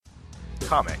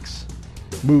comics,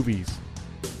 movies,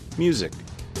 music,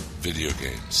 video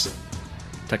games,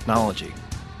 technology,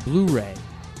 Blu-ray,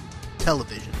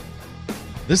 television.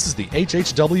 This is the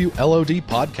HHW LOD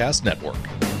Podcast Network.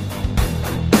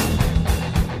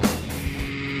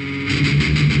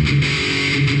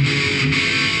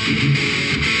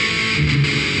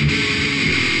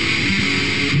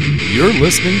 You're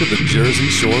listening to the Jersey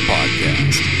Shore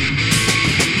Podcast.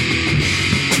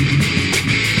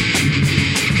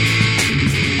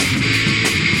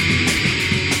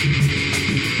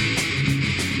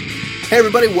 Hey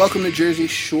everybody, welcome to Jersey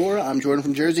Shore. I'm Jordan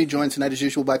from Jersey, joined tonight as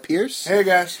usual by Pierce. Hey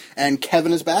guys. And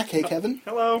Kevin is back. Hey Kevin.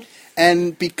 Hello.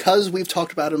 And because we've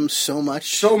talked about him so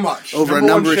much over a Number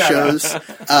number one of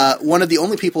shout-out. shows, one of the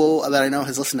only people that I know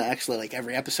has listened to actually like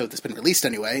every episode that's been released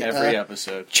anyway. Every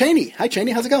episode. Cheney. Hi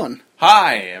Cheney, how's it going?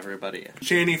 Hi, everybody.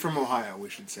 Cheney from Ohio, we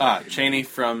should say. Cheney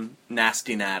from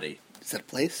Nasty Natty. Is that a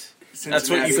place? That's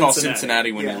what you call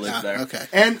Cincinnati when you live there. Okay.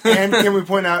 And can we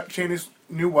point out Cheney's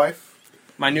new wife?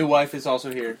 My new wife is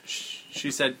also here.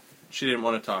 She said she didn't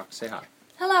want to talk. Say hi.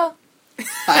 Hello.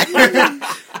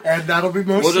 And that'll be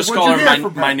most We'll just of call what you her get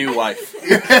from my new wife.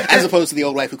 As opposed to the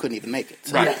old wife who couldn't even make it.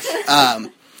 So.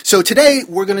 Right. So today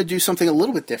we're going to do something a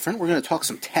little bit different. We're going to talk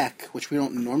some tech, which we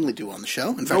don't normally do on the show.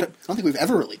 In fact, Nope. I don't think we've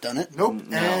ever really done it. Nope.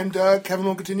 No. And Kevin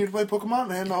will continue to play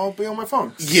Pokemon, and I'll be on my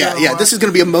phone. Yeah, So, yeah. This is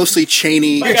going to be a mostly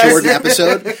Cheney Jordan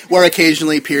episode, where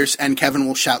occasionally Pierce and Kevin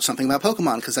will shout something about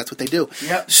Pokemon because that's what they do.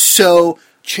 Yep. So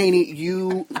Cheney,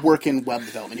 you work in web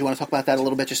development. You want to talk about that a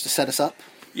little bit, just to set us up?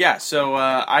 Yeah, so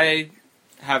I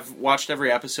have watched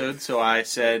every episode, so I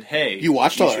said, hey. You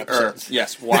watched all our should- episodes?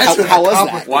 Yes, watched How was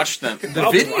that? Watched them. The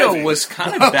video was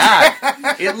kind of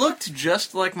bad. It looked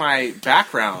just like my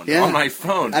background Yeah. on my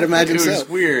phone. I'd imagine it was so.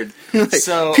 weird. Like,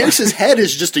 So, Pierce's head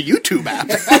is just a YouTube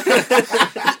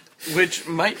app. which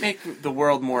might make the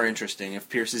world more interesting if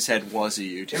Pierce's head was a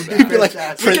YouTube It'd app. be like,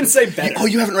 fantastic. Prin- can say better. Oh,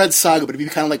 you haven't read Saga, but it'd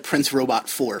be kind of like Prince Robot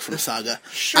 4 from Saga.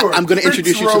 Sure, I'm going to Prince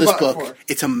introduce you to this Robot book. 4.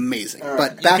 It's amazing. All right.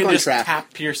 But You back can on just track.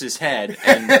 tap Pierce's head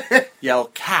and yell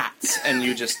cats, and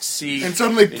you just see. And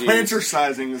suddenly videos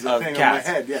planter-sizing is a of thing cats.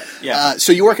 on my head, yeah. Yeah.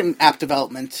 So you work in app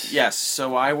development. Yes.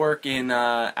 So I work in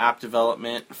app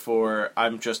development for.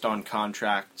 I'm just on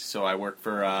contract, so I work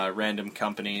for random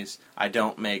companies. I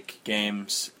don't make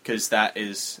games because that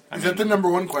is. Is that the number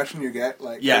one question you get?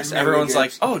 Like, Yes. are you Everyone's making like,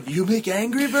 games? "Oh, do you make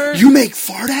Angry Birds?" You make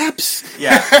fart apps?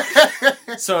 Yeah.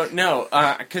 So no,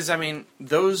 because I mean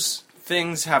those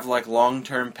things have like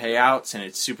long-term payouts and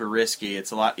it's super risky. It's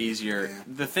a lot easier. Yeah.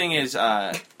 The thing is,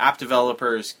 app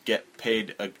developers get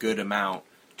paid a good amount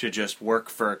to just work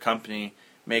for a company,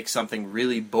 make something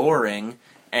really boring,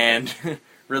 and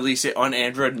release it on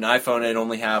Android and iPhone and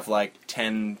only have like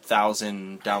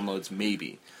 10,000 downloads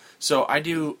maybe. So I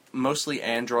do mostly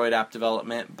Android app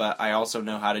development, but I also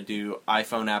know how to do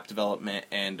iPhone app development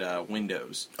and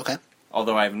Windows. Okay.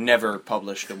 Although I've never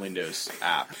published a Windows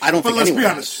app. I don't But think let's anyone be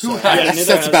has, honest, so who has?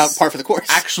 that's about par for the course.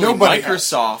 Actually, Nobody has.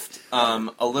 Microsoft,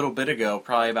 a little bit ago,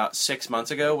 probably about 6 months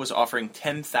ago, was offering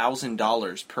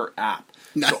 $10,000 per app.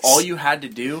 Nice. So all you had to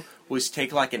do was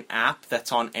take like an app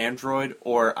that's on Android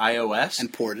or iOS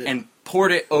And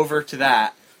port it. over to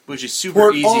that, which is super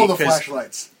Port easy all the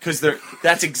flashlights. because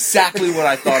that's exactly what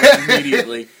I thought of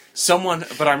immediately.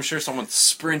 But I'm sure someone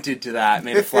sprinted to that,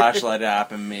 made a flashlight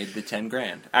app, and made the 10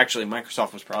 grand. Actually,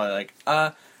 Microsoft was probably like,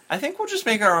 I think we'll just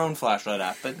make our own flashlight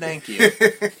app, but thank you. You'll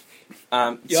So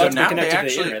have to be now they connected to the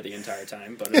actually, internet the entire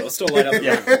time, but it'll still light up the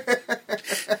Yeah.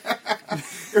 room.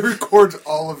 It records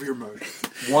all of your motions.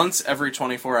 once every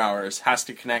 24 hours, has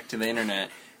to connect to the internet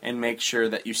and make sure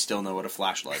that you still know what a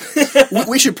flashlight is.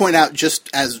 We should point out, just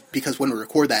as because when we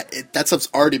record that, that stuff's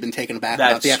already been taken back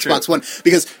about the That's Xbox true. One.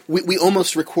 Because we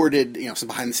almost recorded, some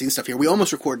behind the scenes stuff here. We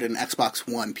almost recorded an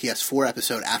Xbox One PS4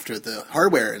 episode after the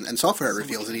hardware and software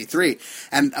reveals at E3.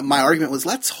 And my argument was,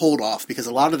 let's hold off because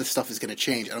a lot of this stuff is going to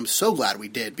change. And I'm so glad we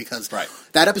did because Right.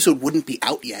 that episode wouldn't be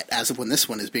out yet as of when this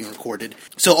one is being recorded.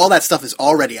 So all that stuff is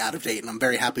already out of date, and I'm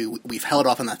very happy we've held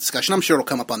off on that discussion. I'm sure it'll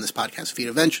come up on this podcast feed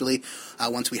eventually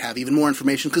once we have even more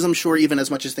information, because I'm sure even as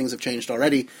much as things have changed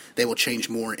already, they will change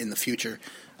more in the future,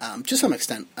 to some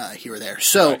extent here or there.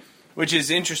 So, Right. Which is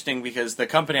interesting because the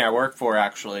company I work for,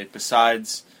 actually,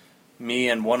 besides me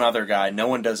and one other guy, no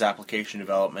one does application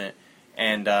development,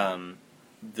 and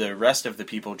the rest of the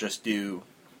people just do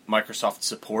Microsoft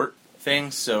support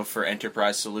things. So for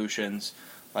enterprise solutions,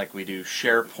 like we do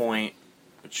SharePoint,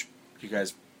 which you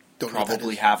guys Don't know what that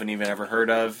probably is. haven't even ever heard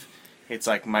of. It's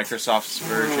like Microsoft's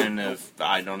version of,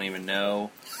 I don't even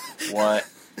know what.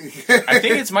 I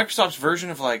think it's Microsoft's version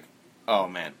of like, oh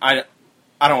man, I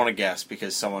don't want to guess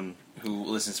because someone who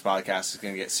listens to podcasts is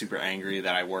going to get super angry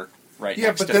that I work right Yeah,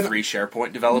 next but to then- 3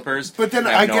 SharePoint developers. But then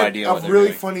and I have no get idea a what they're really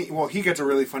doing. funny. Well, he gets a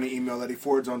really funny email that he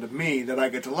forwards on to me that I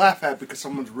get to laugh at because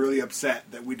someone's really upset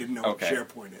that we didn't know Okay. what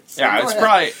SharePoint is. So Yeah, go it's ahead.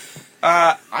 probably.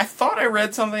 I thought I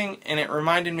read something, and it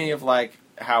reminded me of like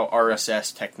how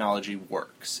RSS technology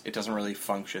works. It doesn't really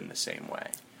function the same way.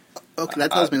 Okay,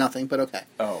 that tells me nothing, but okay.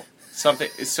 Oh, something.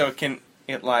 So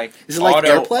it like Is it like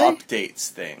auto AirPlay? updates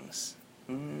things.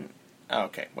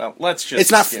 Okay, well, let's just.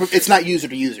 It's not. skip It's it. not user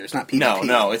to user. It's not PvP.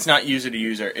 No, it's not user to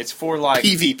user. It's for like.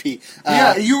 PvP.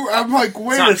 Yeah, I'm like,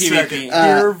 wait not a second.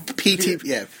 PvP. PT.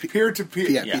 Yeah. Peer to peer.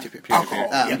 Yeah. Yeah. P2P. Alcohol.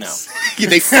 Yeah, yes.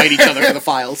 They fight each other for the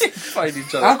files. Fight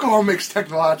each other. Alcohol makes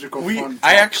technological fun.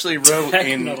 I actually wrote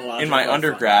in Technological my fun.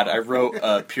 undergrad, I wrote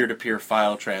a peer-to-peer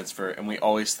file transfer, and we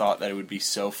always thought that it would be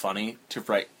so funny to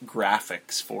write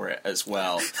graphics for it as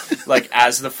well. Like,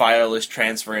 as the file is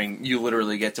transferring, you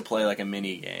literally get to play like a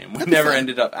mini game. We never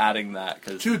ended up adding that,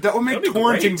 because... Dude, that would make That'd be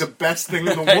torrenting great. the best thing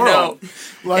in the I world. know.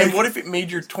 Like, And what if it made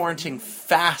your torrenting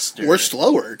faster? Or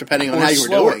slower, depending on Or how you were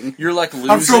slower? doing. You're like losing...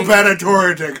 I'm so bad at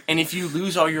torrenting. And if you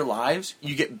lose all your lives,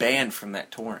 you get banned from that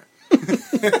torrent.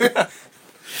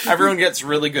 Everyone gets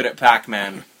really good at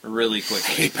Pac-Man really I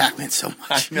quickly. hate Pac-Man so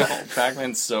I much. know.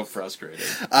 Pac-Man's so frustrating.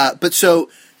 But so,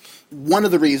 one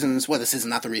of the reasons, well, this is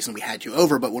not the reason we had you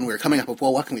over, but when we were coming up with,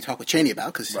 well, what can we talk with Cheney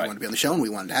about? Because you Right. wanted to be on the show and we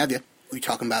wanted to have you. We were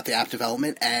talking about the app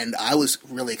development, and I was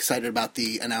really excited about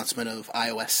the announcement of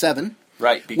iOS 7,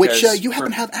 Right, because... which you for-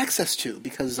 happen to have access to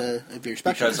because of your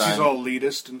specialty. Because She's all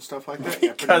elitist and stuff like that.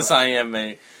 Yeah, pretty Because much. I am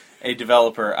a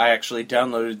developer, I actually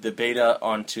downloaded the beta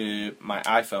onto my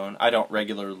iPhone. I don't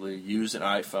regularly use an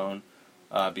iPhone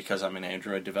because I'm an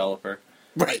Android developer.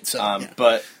 Right, so yeah,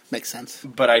 But makes sense.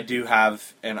 I do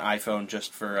have an iPhone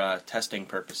just for testing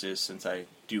purposes, since I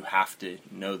do have to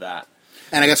know that.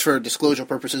 And I guess for disclosure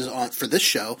purposes for this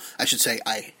show, I should say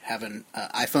I have an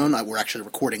iPhone. We're actually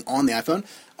recording on the iPhone.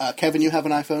 Kevin, you have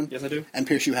an iPhone? Yes, I do. And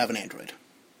Pierce, you have an Android.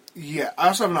 Yeah, I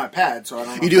also have an iPad, so I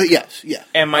don't know. You do it? Yes, yeah.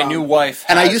 And my new wife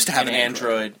and I has used to have an an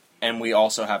Android. Android, and we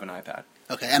also have an iPad.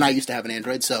 Okay, and I used to have an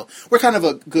Android, so we're kind of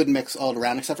a good mix all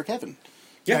around, except for Kevin.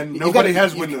 And You've nobody got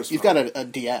has you've- Windows You've Phone. got a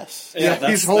DS. Yeah, that's-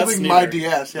 he's holding that's my neither.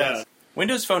 DS, yes. Yeah.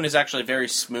 Windows Phone is actually very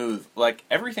smooth. Like,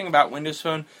 everything about Windows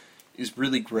Phone is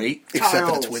really great. Except that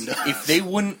Tiles. it's Windows.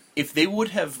 If they would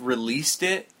have released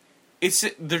it,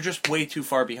 they're just way too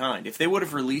far behind. If they would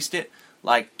have released it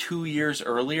like 2 years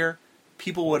earlier,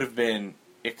 people would have been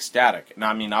ecstatic. And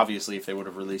I mean, obviously, if they would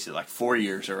have released it like 4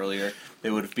 years earlier, they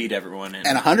would have beat everyone in.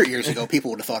 And 100 years ago,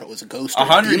 people would have thought it was a ghost. or a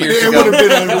 100 demon. years It ago, would have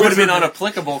been a it would have been wizard.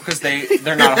 unapplicable because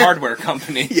they're not a hardware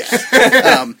company.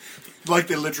 Yeah. Like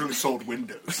they literally sold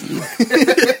Windows.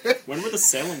 When were the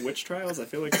Salem witch trials? I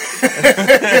feel like that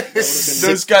would have been.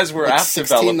 Those guys were Like app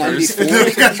developers.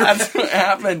 1694. That's what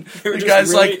happened. were The just guy's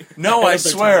really like, no, ahead I of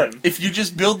their swear, time." if you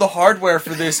just build the hardware for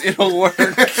this, it'll work. You're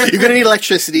going to need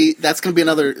electricity. That's going to be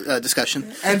another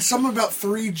discussion. And something about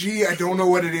 3G, I don't know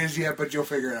what it is yet, but you'll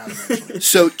figure it out eventually.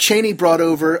 So Cheney brought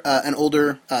over an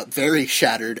older, very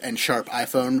shattered and sharp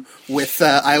iPhone with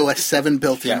iOS 7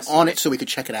 built in Yes. on it, so we could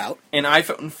check it out. An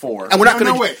iPhone 4. And we're not No,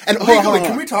 going to wait. And hold on, Legally, hold on.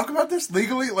 can we talk about this?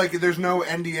 Legally? Like, there's no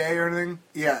NDA or anything?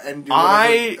 Yeah, and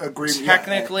I agreement.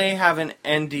 technically have an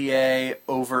NDA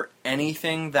over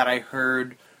anything that I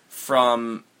heard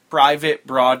from private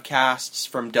broadcasts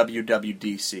from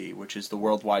WWDC, which is the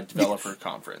Worldwide Developer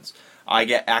Conference. I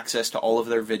get access to all of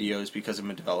their videos because I'm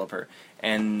a developer,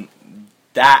 and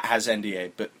that has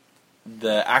NDA, but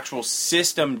the actual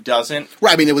system doesn't.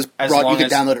 Right, I mean, it was As brought. You long could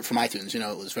as- download it from iTunes. You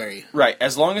know, it was very. Right,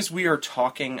 as long as we are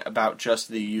talking about just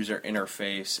the user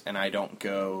interface, and I don't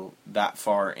go that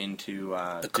far into The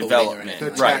coding or development, anything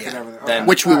The like right? tech and everything. Then- Okay.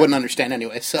 Which we All right. wouldn't understand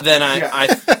anyway. So. Then Yeah.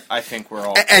 I think we're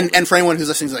all And for anyone who's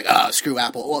listening, is like, screw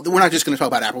Apple. Well, we're not just going to talk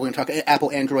about Apple. We're going to talk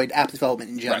Apple, Android, app development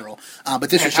in general. But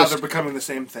this And was how just they're becoming the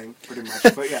same thing, pretty much.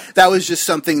 But yeah. that was just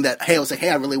something that I was like,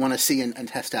 hey, I really want to see and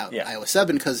test out Yeah. iOS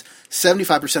 7 because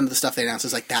 75% of the stuff they announced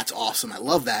is like, that's awesome. I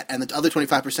love that. And the other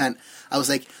 25%, I was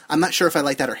like, I'm not sure if I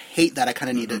like that or hate that. I kind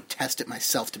of need to test it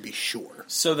myself to be sure.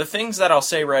 So the things that I'll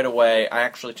say right away, I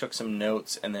actually took some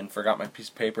notes and then forgot my piece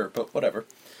of paper, but whatever.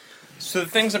 So the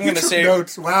things I'm You going to took say,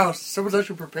 notes. Wow, someone's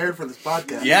actually prepared for this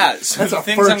podcast. yeah. So That's the a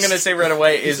things I'm first. going to say right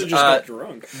away This is just got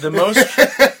drunk. the most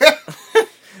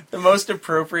the most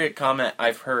appropriate comment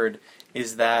I've heard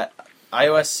is that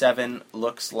iOS 7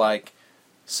 looks like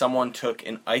someone took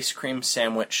an ice cream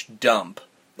sandwich dump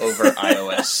over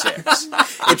iOS 6.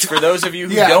 Which, for those of you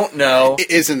who Yeah. don't know, It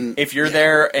isn't. if you're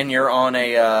there and you're on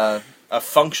a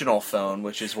functional phone,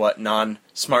 which is what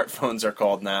non-smartphones are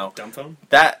called now, Dumb phone?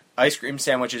 that ice cream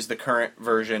sandwich is the current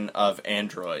version of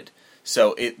Android.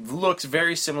 So it looks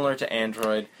very similar to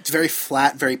Android. It's very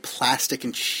flat, very plastic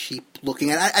and cheap looking.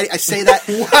 And I say that.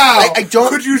 Wow. I don't.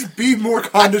 Could you be more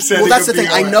condescending? Well, that's the of thing.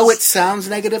 I BOS? know it sounds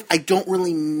negative. I don't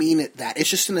really mean it that. It's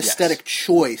just an aesthetic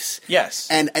choice. Yes.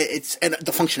 And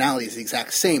the functionality is the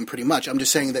exact same, pretty much. I'm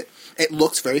just saying that it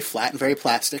looks very flat and very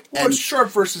plastic. Well, and it's sharp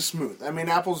versus smooth. I mean,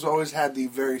 Apple's always had the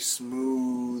very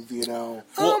smooth, Well,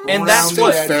 and that's still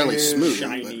what fairly edges. smooth.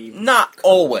 Shiny. not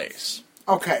always.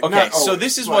 Okay. Okay, not so always,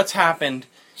 this is but what's happened.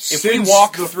 If we since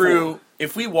walk the through, fall.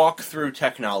 if we walk through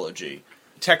technology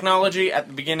at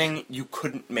the beginning, you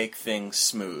couldn't make things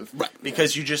smooth, Right.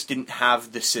 Because you just didn't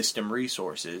have the system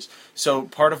resources. So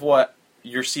part of what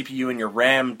your CPU and your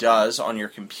RAM does on your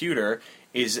computer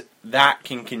is that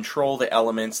can control the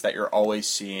elements that you're always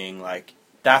seeing. Like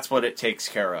that's what it takes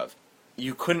care of.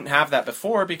 You couldn't have that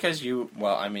before because you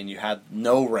had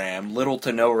no RAM, little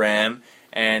to no RAM.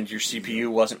 And your CPU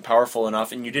wasn't powerful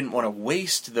enough, and you didn't want to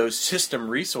waste those system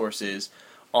resources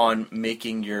on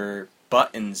making your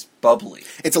buttons bubbly.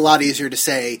 It's a lot easier to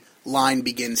say line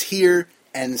begins here,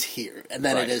 ends here, and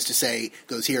then Right. it is to say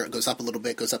goes here, it goes up a little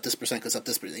bit, goes up this percent, goes up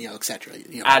this percent, etc.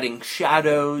 Adding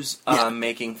shadows, Yeah.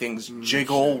 making things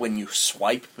jiggle when you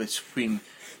swipe between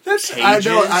That's, pages. I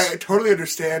know, I totally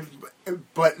understand,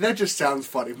 but that just sounds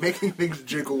funny. Making things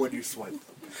jiggle when you swipe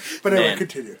them. But anyway, Man,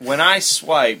 continue. when I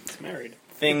swiped, Married.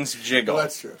 things jiggle. Well,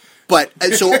 that's true. But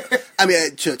so, I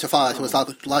mean, to follow to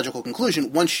a logical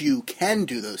conclusion, once you can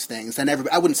do those things, then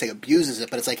everybody, I wouldn't say abuses it,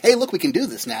 but it's like, hey, look, we can do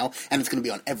this now, and it's going to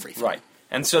be on everything. Right.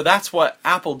 And so that's what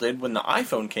Apple did when the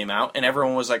iPhone came out, and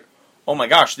everyone was like, oh my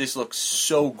gosh, this looks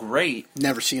so great.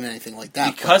 Never seen anything like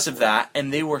that Because of that,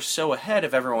 and they were so ahead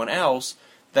of everyone else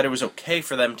that it was okay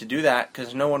for them to do that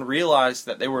because no one realized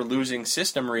that they were losing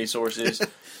system resources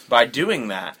by doing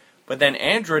that. But then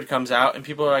Android comes out, and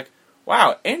people are like,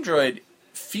 wow, Android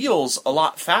feels a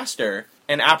lot faster.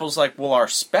 And Apple's like, well, our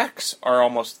specs are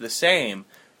almost the same.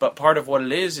 But part of what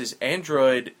it is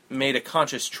Android made a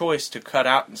conscious choice to cut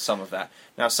out some of that.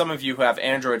 Now, some of you who have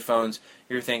Android phones,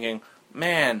 you're thinking,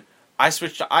 man, I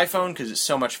switched to iPhone because it's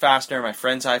so much faster. My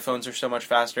friends' iPhones are so much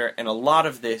faster. And a lot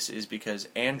of this is because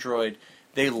Android,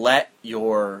 they let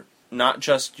not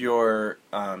just your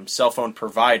cell phone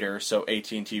provider, so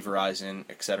AT&T, Verizon,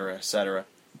 etc.,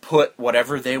 put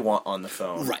whatever they want on the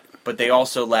phone. Right. But they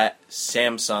also let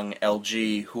Samsung,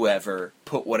 LG, whoever,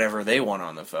 put whatever they want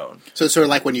on the phone. So it's sort of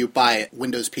like when you buy a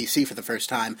Windows PC for the first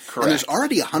time, Correct. and there's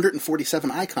already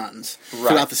 147 icons Right.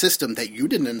 throughout the system that you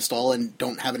didn't install and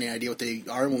don't have any idea what they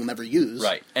are and will never use.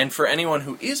 Right. And for anyone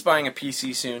who is buying a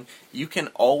PC soon, you can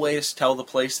always tell the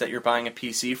place that you're buying a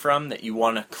PC from that you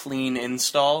want a clean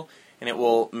install, and it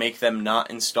will make them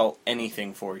not install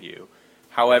anything for you.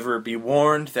 However, be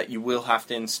warned that you will have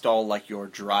to install like your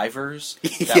drivers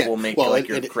that Yeah. will make Well,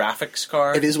 your graphics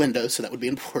card. It is Windows, so that would be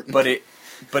important.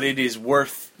 But it is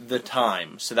worth the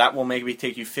time. So that will maybe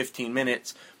take you 15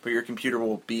 minutes, but your computer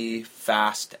will be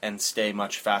fast and stay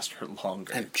much faster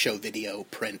longer. and show video,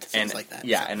 print, things like that.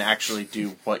 Yeah, So- and actually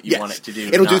do what you Yes. want it to do.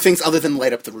 It'll do not- things other than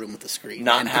light up the room with the screen.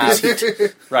 Not and have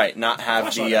produce- not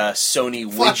have the Sony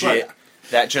Flashlight. widget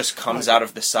that just comes out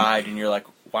of the side, and you're like,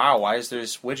 "Wow, why is there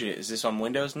this widget? Is this on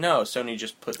Windows?" No, Sony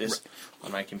just put this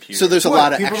on my computer. So there's a What,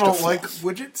 lot of people extra don't like fluff.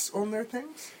 widgets on their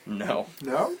things? no.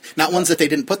 No? Not ones that they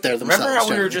didn't put there themselves. Remember how we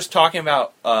were generally. just talking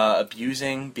about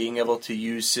abusing being able to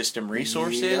use system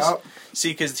resources? Yep. See,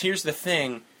 because here's the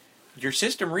thing: your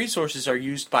system resources are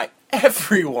used by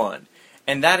everyone.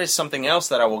 And that is something else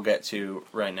that I will get to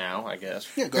right now, I guess.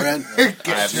 Yeah, go ahead. I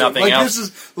have nothing else. This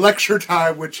is lecture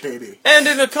time with Shady. And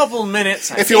in a couple of minutes,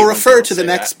 I If hate you'll when refer people to the say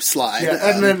next that. slide.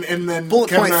 Yeah, and then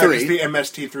bullet Kevin point and I 3. just the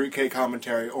MST3K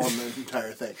commentary on the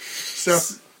entire thing. So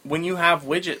When you have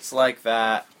widgets like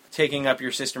that taking up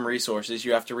your system resources,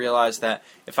 you have to realize that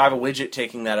if I have a widget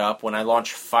taking that up, when I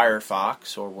launch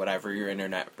Firefox or whatever your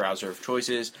internet browser of choice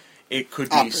is, it could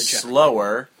be Opera, generally.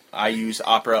 slower. I use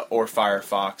Opera or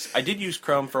Firefox. I did use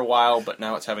Chrome for a while, but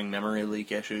now it's having memory leak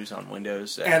issues on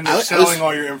Windows. and I they're was- selling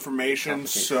all your information,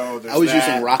 so there's I was that.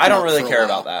 using Rockmelt. I don't really for a care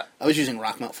while. about that. I was using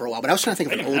Rockmelt for a while, but I was trying to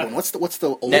think of an can old have one. it. What's the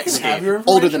old Netscape. Have your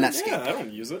older than information? Netscape? Yeah, I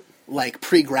don't use it. Like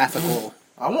pre-graphical.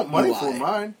 I want money UI. for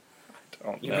mine.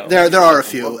 don't know. There are a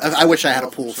few. I wish I had a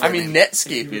pool for I mean,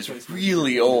 Netscape is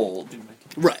really old.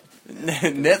 right.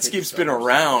 Netscape's been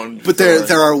around. But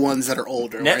there are ones that are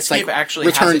older. where it's Netscape like actually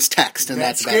returns has it- text, and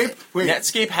that's about Netscape? it. Wait,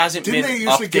 Netscape hasn't didn't been they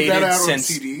usually updated get that out on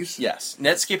since CDs? Yes,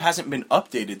 Netscape hasn't been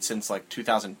updated since like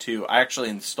 2002. I actually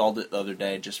installed it the other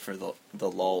day just for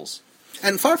the lulls.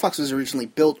 And Firefox was originally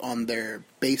built on their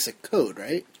basic code,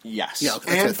 right? Yes. Yeah,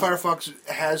 okay. And That's what I Firefox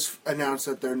has announced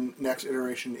that their next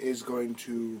iteration is going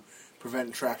to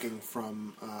prevent tracking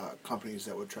from companies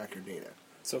that would track your data.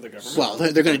 So the government. Well,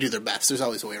 they're going to do their best. There's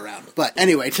always a way around. But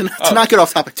anyway, to not get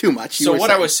off topic too much. So what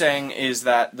I was saying is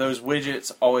that those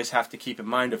widgets always have to keep in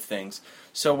mind of things.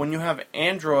 So when you have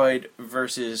Android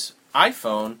versus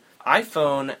iPhone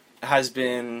has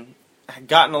gotten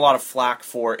a lot of flack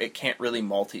for it can't really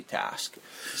multitask.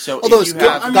 So although if it's you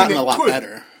have, gotten a lot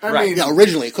better. Right. Yeah,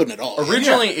 originally it couldn't at all.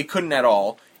 Originally it couldn't at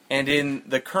all. And in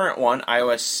the current one,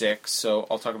 iOS 6, so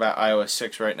I'll talk about iOS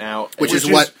 6 right now. Which is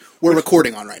what we're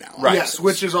recording on right now. Right. Yes,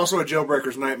 which is also a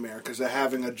jailbreaker's nightmare, because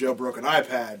having a jailbroken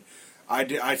iPad,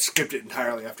 I skipped it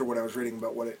entirely after what I was reading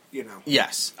about what it,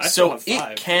 Yes. I still So have it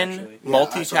 5, can actually. Yeah, I still have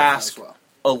 5 multitask as well.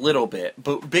 a little bit,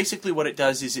 but basically what it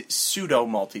does is it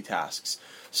pseudo-multitasks.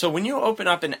 So when you open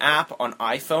up an app on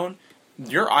iPhone,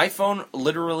 your iPhone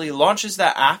literally launches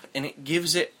that app and it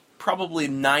gives it probably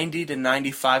 90 to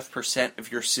 95%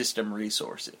 of your system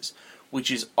resources, which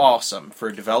is awesome for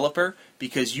a developer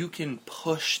because you can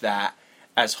push that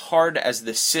as hard as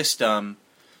the system.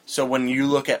 So when you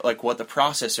look at like what the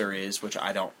processor is, which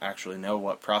I don't actually know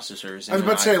what processor is in I was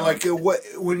about to say,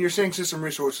 iPhone. when you're saying system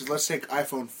resources, let's take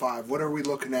iPhone 5. What are we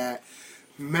looking at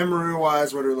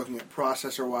memory-wise? What are we looking at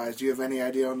processor-wise? Do you have any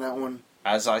idea on that one?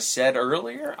 As I said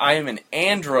earlier, I am an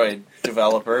Android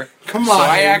developer. Come so on,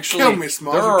 I man. actually, Kill me,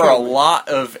 Smalls. there are Kill a me. lot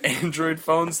of Android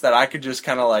phones that I could just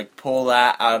kind of like pull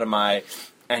that out of my,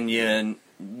 and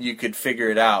you could figure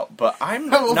it out. But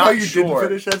I'm I love not how you sure. didn't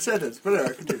finish that sentence, but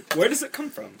I continue. Where does it come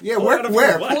from? Yeah, Pull it out of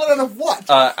where? what? Pull it out of what?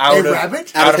 Out a of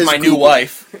rabbit? out Out of of his my new Google.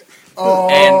 wife.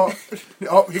 Oh,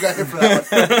 he got hit for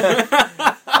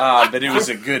that one. But it was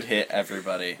a good hit,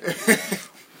 everybody.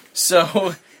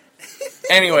 So,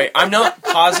 anyway, I'm not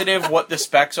positive what the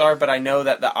specs are, but I know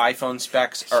that the iPhone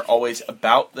specs are always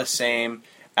about the same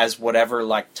as whatever,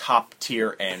 like,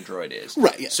 top-tier Android is.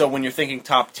 Right, yeah. So when you're thinking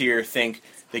top-tier, think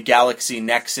the Galaxy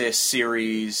Nexus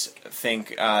series,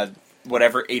 think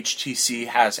whatever HTC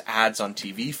has ads on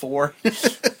TV for.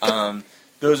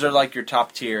 Those are, like, your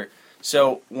top-tier.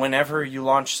 So whenever you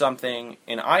launch something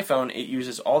in iPhone, it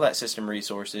uses all that system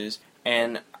resources,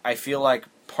 and I feel like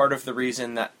part of the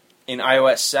reason that in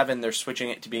iOS 7 they're switching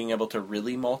it to being able to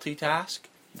really multitask.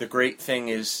 The great thing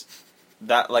is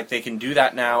that like they can do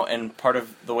that now, and part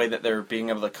of the way that they're being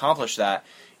able to accomplish that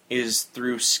is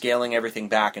through scaling everything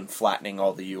back and flattening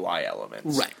all the UI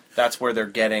elements. Right. That's where they're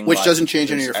getting Which like, doesn't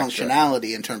change any of this your extra.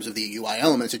 functionality in terms of the UI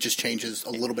elements. It just changes a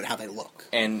little bit how they look.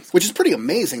 And Which is pretty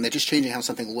amazing that just changing how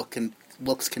something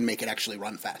looks can make it actually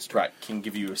run faster. right, can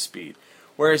give you a speed.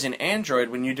 Whereas in Android,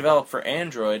 when you develop for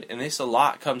Android, and this a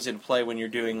lot comes into play when you're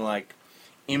doing like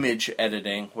image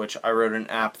editing, which I wrote an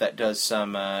app that does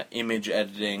some image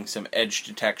editing, some edge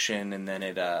detection, and then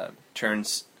it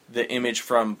turns the image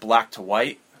from black to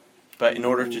white. But in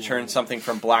order to turn something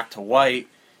from black to white,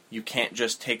 you can't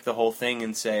just take the whole thing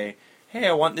and say, hey,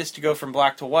 I want this to go from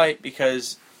black to white,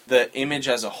 because the image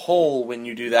as a whole, when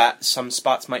you do that, some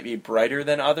spots might be brighter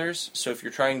than others. So if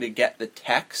you're trying to get the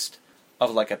text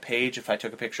of like a page, if I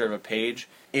took a picture of a page,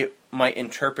 it might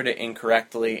interpret it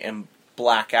incorrectly and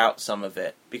black out some of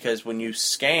it. Because when you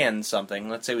scan something,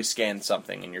 let's say we scan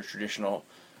something in your traditional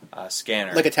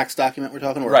scanner. Like a text document we're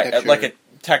talking, or a Right, picture. like a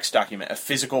text document, a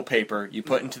physical paper, you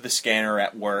put into the scanner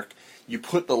at work, you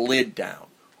put the lid down.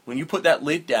 When you put that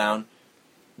lid down,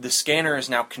 the scanner is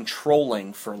now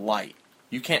controlling for light.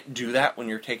 You can't do that when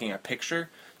you're taking a picture.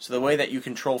 So the way that you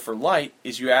control for light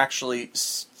is you actually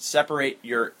separate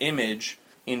your image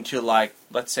into, like,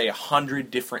 let's say 100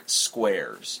 different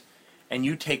squares. And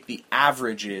you take the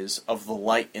averages of the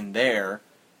light in there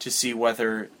to see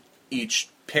whether each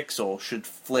pixel should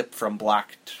flip from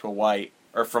black to white,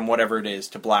 or from whatever it is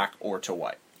to black or to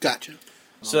white. Gotcha.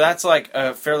 So that's like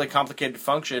a fairly complicated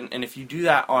function, and if you do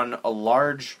that on a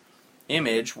large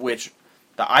image, which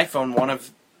the iPhone,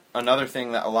 another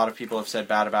thing that a lot of people have said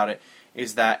bad about it,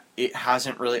 is that it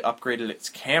hasn't really upgraded its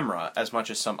camera as much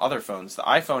as some other phones. The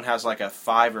iPhone has like a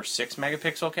 5 or 6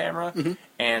 megapixel camera,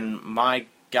 and my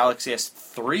Galaxy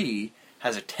S3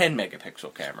 has a 10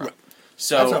 megapixel camera. Right.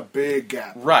 So That's a big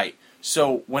gap. right.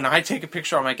 So when I take a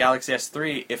picture on my Galaxy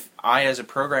S3, if I as a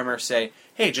programmer say,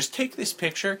 hey, just take this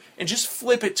picture and just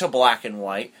flip it to black and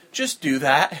white, just do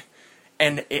that,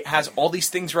 and it has all these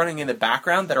things running in the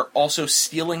background that are also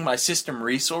stealing my system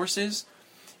resources,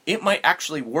 it might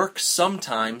actually work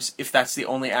sometimes if that's the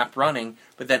only app running,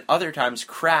 but then other times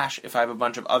crash if I have a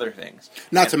bunch of other things.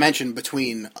 Not to mention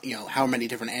between, how many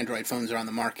different Android phones are on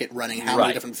the market running how many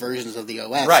Right. different versions of the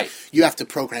OS. Right. You have to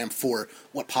program for,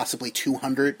 possibly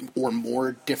 200 or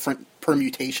more different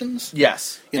permutations?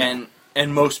 Yes, You know.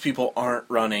 and most people aren't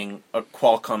running a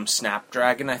Qualcomm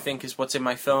Snapdragon, I think is what's in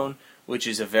my phone, which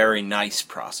is a very nice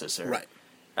processor. Right.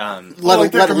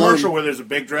 Like that let commercial alone, where there's a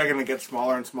big dragon that gets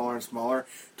smaller and smaller and smaller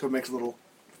until it makes a little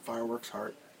fireworks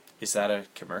heart. Is that a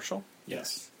commercial?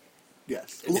 Yes.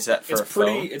 Yes. Is that for It's a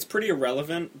phone? it's pretty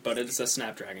irrelevant, but it is a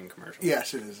Snapdragon commercial.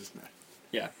 Yes, it is, isn't it?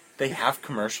 Yeah. They have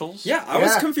commercials? Yeah, I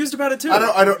was Yeah. confused about it too.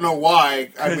 I don't know why.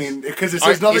 I mean, because it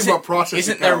says nothing about processing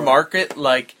Isn't their power. market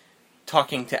like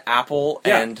talking to Apple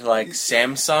Yeah. and like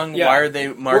Samsung? Yeah. Why are they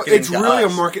Well, marketing it's to really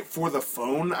us? a market for the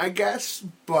phone, I guess,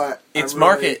 but It's I really-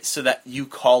 market so that you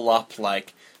call up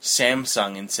like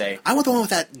Samsung and say, I want the one with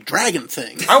that dragon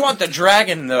thing. I want the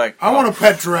dragon. And they're like, I want a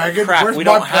pet dragon. crap, Where's we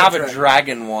my don't pet have dragon? a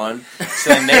dragon one. So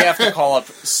then they have to call up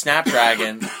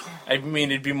Snapdragon. I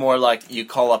mean, it'd be more like you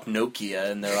call up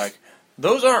Nokia and they're like,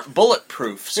 those aren't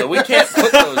bulletproof, so we can't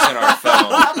put those in our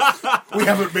phone. We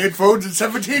haven't made phones in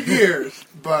 17 years.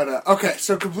 But, okay,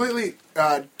 so completely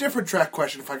different track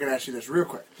question, if I could ask you this real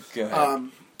quick. Go ahead.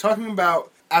 Talking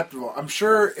about app development, I'm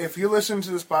sure if you listen to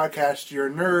this podcast, you're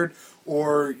a nerd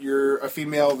or you're a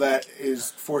female that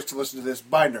is forced to listen to this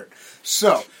by nerd.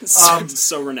 So,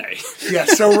 So Renee. yeah,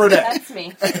 so we're there. That's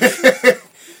me.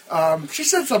 She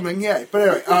said something, yeah.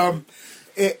 But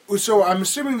anyway, so I'm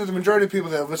assuming that the majority of people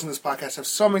that have listened to this podcast have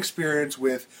some experience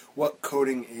with what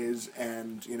coding is,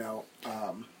 and you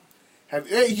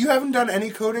haven't done any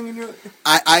coding in your.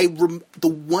 The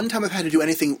one time I've had to do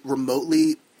anything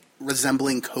remotely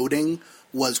resembling coding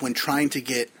was when trying to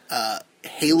get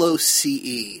Halo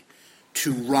CE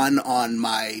to run on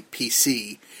my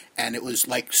PC, and it was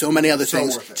like so many other So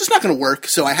things, worth it. just not going to work.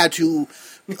 So I had to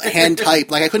hand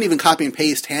type, like I couldn't even copy and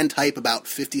paste, hand type about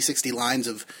 50, 60 lines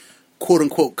of quote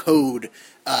unquote code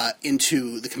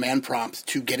into the command prompt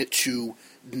to get it to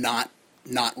not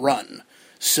run.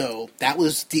 So that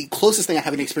was the closest thing I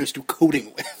have any experience to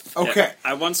coding with. Okay.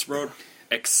 I once wrote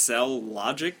Excel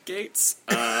logic gates.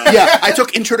 Yeah, I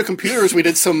took Intro to Computers. We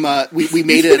did some. We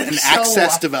made an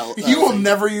access development. You will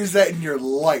never use that in your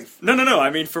life. No. I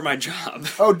mean, for my job.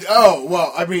 Oh,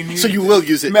 well, I mean... So you will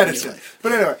use it in medicine. your life.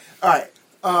 But anyway, all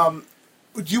right.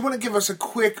 Do you want to give us a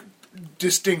quick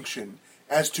distinction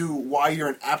as to why you're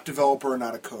an app developer and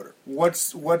not a coder?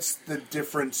 What's the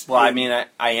difference? Well, I mean,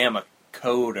 I am a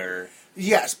coder.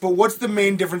 Yes, but what's the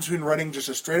main difference between writing just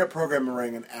a straight-up program and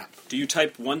writing an app? Do you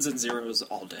type ones and zeros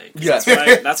all day? 'Cause Yes.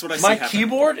 That's what I see My happen.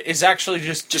 keyboard is actually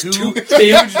just two two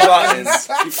huge buttons,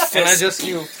 You and I fist- just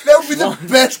you That would be the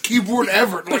best keyboard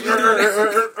ever.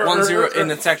 1-0,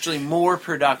 and it's actually more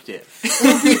productive.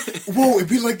 Whoa, it'd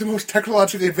be like the most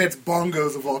technologically advanced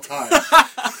bongos of all time.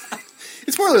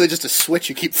 It's more really just a switch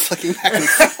you keep flicking back and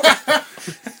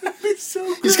forth. It's so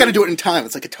You good. just got to do it in time.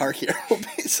 It's like Guitar Hero,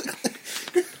 basically.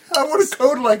 I want to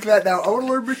code like that now. I want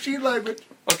to learn machine language.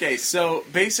 Okay, so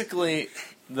basically,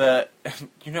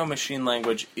 machine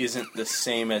language isn't the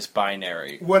same as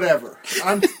binary. Whatever.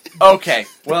 I'm Okay,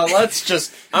 well, I'm going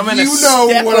to You know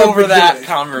step what I've over been that doing.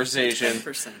 conversation,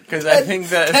 10%. because I think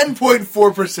that,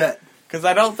 10.4%. because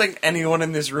I don't think anyone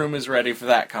in this room is ready for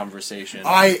that conversation.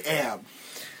 I am.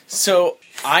 So,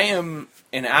 I am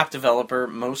an app developer.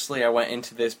 Mostly I went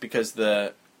into this because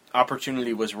the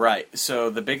opportunity was right. So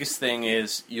the biggest thing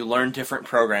is you learn different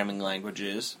programming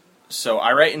languages. So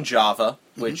I write in Java,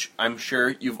 which I'm sure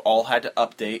you've all had to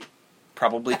update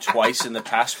probably twice in the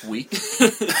past week.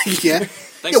 Yeah.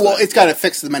 Thanks Well, for that. it's got to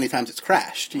fix the many times it's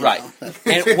crashed. You Right.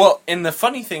 know? And the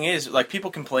funny thing is, like, people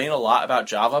complain a lot about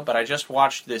Java, but I just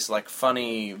watched this, like,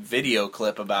 funny video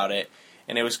clip about it,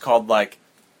 and it was called, like,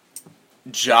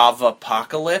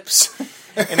 Java-pocalypse,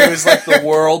 and it was, like, the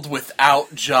world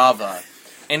without Java.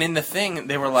 And in the thing,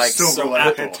 they were like, So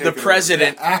Apple. Apple. the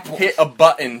president Yeah, Apple. hit a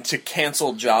button to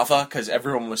cancel Java because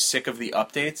everyone was sick of the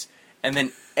updates, and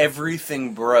then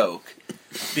everything broke.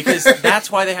 Because that's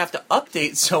why they have to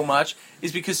update so much,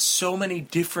 is because so many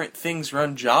different things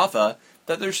run Java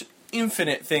that there's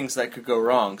infinite things that could go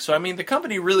wrong. So, I mean, the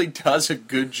company really does a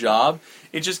good job.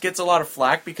 It just gets a lot of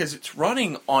flack because it's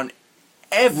running on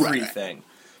everything.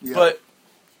 Yeah. But,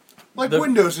 Like The-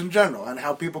 Windows in general, and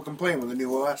how people complain when the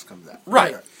new OS comes out.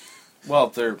 Right. well,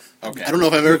 they're... Okay. I don't know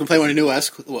if I've ever complained when a new OS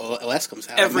comes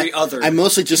out. Every other. I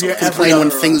mostly just Yeah, every complain when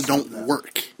other things OS don't comes out.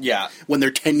 work. Yeah. When they're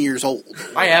 10 years old.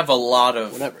 I have a lot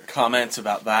of Whatever. comments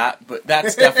about that, but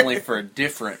that's definitely for a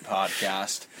different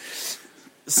podcast.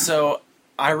 So,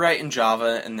 I write in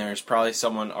Java, and there's probably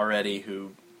someone already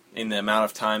who, in the amount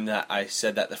of time that I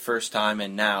said that the first time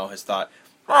and now, has thought,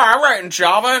 oh, I write in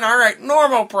Java, and I write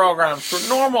normal programs for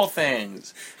normal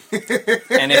things.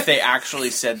 And if they actually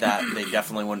said that, they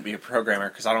definitely wouldn't be a programmer,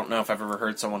 because I don't know if I've ever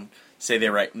heard someone say they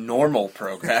write normal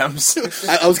programs.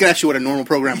 I was going to ask you what a normal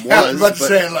program was. Yeah, I was about to but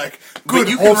say, like, good,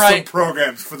 you can wholesome write-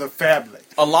 programs for the family.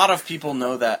 a lot of people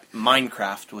know that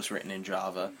Minecraft was written in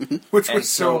Java. Which And was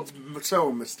so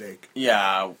a mistake.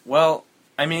 Yeah, well,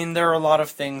 I mean, there are a lot of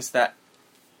things that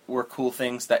were cool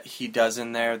things that he does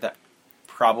in there that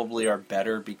probably are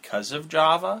better because of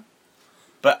Java.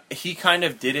 But he kind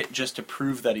of did it just to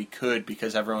prove that he could,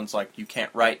 because everyone's like, you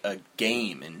can't write a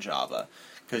game in Java.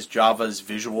 Because Java's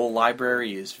visual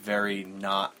library is very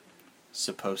not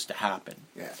supposed to happen.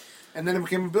 Yeah. And then he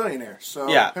became a billionaire, so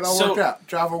Yeah, it all so- worked out.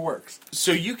 Java works.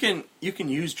 So you can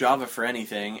use Java for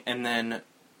anything, and then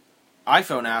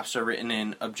iPhone apps are written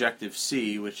in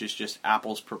Objective-C, which is just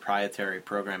Apple's proprietary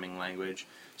programming language.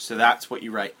 So that's what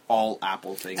you write all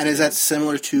Apple things And is in. that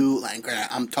similar to, like,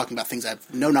 I'm talking about things I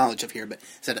have no knowledge of here, but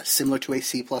is that similar to a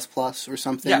C++ or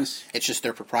something? Yes. It's just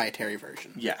their proprietary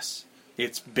version. Yes.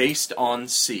 It's based on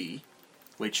C,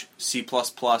 which C++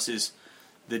 is,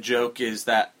 the joke is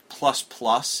that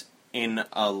 ++ in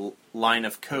a line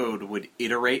of code would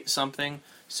iterate something.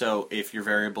 So if your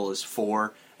variable is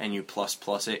 4 and you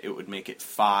 ++ it, it would make it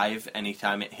 5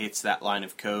 anytime it hits that line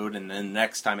of code, and then the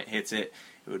next time it hits it,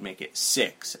 it would make it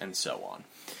 6, and so on.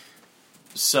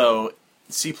 So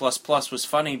C++ was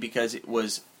funny because it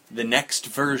was the next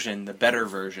version, the better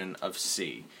version of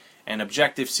C. And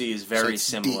Objective-C is very it's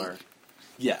similar.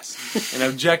 Yes. And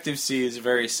Objective-C is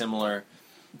very similar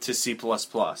to C++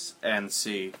 and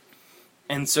C.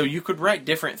 And so you could write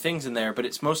different things in there, but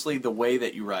it's mostly the way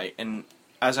that you write. And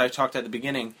as I talked at the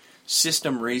beginning,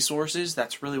 system resources,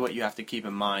 that's really what you have to keep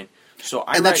in mind. So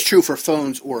And that's true for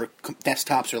phones or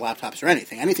desktops or laptops or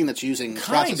anything. Anything that's using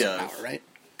Kind processor of. power, right?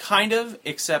 Kind of,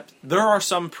 except there are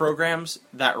some programs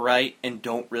that write and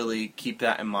don't really keep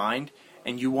that in mind,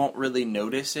 and you won't really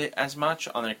notice it as much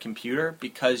on a computer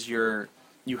because you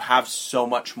have so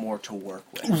much more to work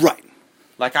with. Right.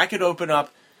 Like, I could open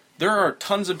up... There are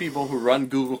tons of people who run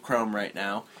Google Chrome right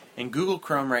now, and Google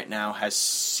Chrome right now has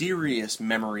serious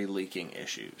memory leaking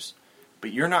issues.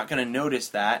 But you're not going to notice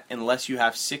that unless you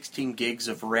have 16 gigs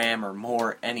of RAM or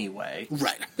more anyway.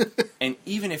 Right. And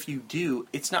even if you do,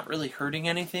 it's not really hurting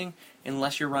anything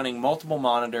unless you're running multiple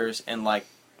monitors and like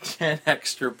 10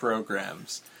 extra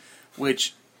programs,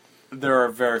 which there are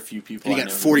very few people And you I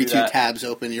got know 42 who do that. tabs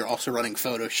open. You're also running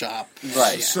Photoshop.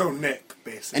 Right. Yeah. So Nick,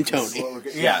 basically. And Tony. is what we're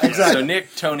getting- Yeah, exactly. so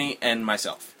Nick, Tony, and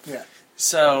myself. Yeah.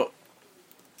 So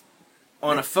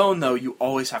on a phone, though, you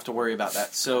always have to worry about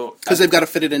that. So Because they've got to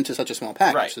fit it into such a small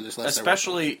package. right, So there's less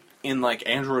especially in like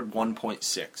Android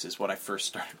 1.6 is what I first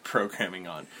started programming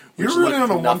on. You're which really on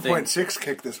looked a nothing- 1.6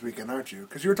 kick this weekend, aren't you?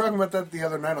 Because you were talking about that the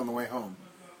other night on the way home.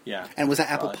 Yeah, And was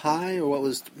that apple probably. pie or what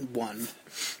was one?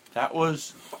 That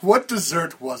was What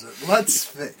dessert was it? Let's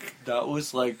think.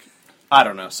 like, I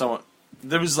don't know. Someone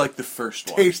there was like the first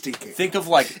one. Tasty cake. Think of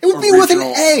like It would be with an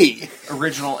A.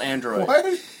 original Android. What?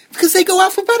 Because they go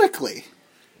alphabetically.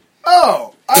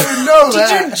 Oh, I didn't know Did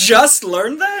that. you just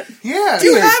learn that? Yeah.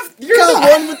 You're God.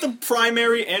 the one with the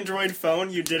primary Android phone.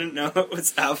 You didn't know it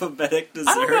was alphabetic desserts.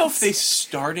 I don't know if they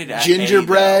started at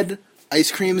Gingerbread,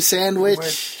 ice cream sandwich.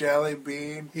 With jelly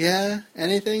bean. Yeah,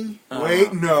 anything?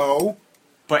 Wait, no.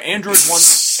 but Android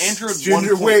 1.0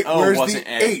 Ginger, wait, where's wasn't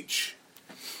the A. H?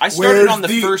 I started Where's on the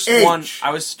the first H? one. I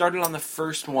was started on the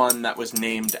first one that was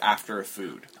named after a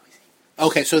food.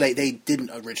 Okay, so they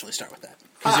didn't originally start with that.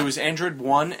 Because it was Android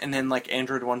 1 and then like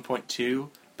Android 1.2,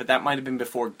 but that might have been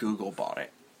before Google bought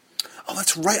it. Oh,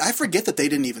 that's right. I forget that they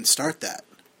didn't even start that.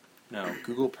 No,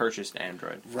 Google purchased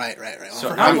Android. Right. So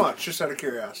For how much? Just out of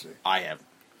curiosity. I have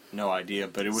no idea,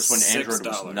 but it was when Android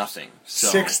was $6. nothing.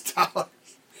 So $6.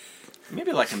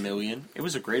 maybe like $1 million. It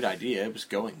was a great idea. It was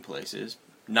going places.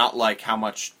 Not like how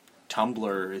much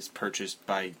Tumblr is purchased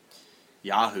by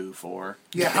Yahoo for.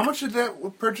 Yeah, how much did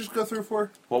that purchase go through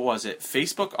for? What was it?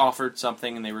 Facebook offered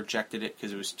something and they rejected it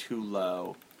because it was too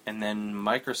low. And then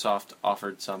Microsoft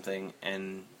offered something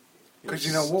and it was Because,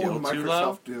 you know, what still would too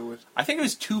low. Microsoft do with... I think it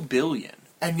was $2 billion.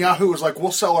 And Yahoo was like,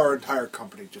 we'll sell our entire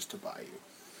company just to buy you.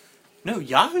 No,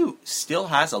 Yahoo still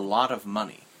has a lot of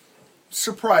money.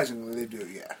 Surprisingly, they do,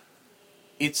 yeah.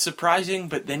 It's surprising,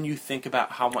 but then you think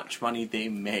about how much money they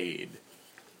made.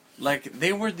 Like,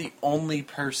 they were the only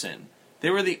person. They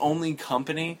were the only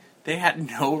company. They had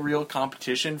no real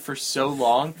competition for so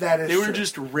long. That is They were true.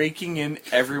 just raking in Well,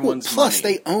 everyone's plus,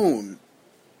 money. they own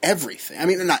everything. I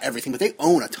mean, not everything, but they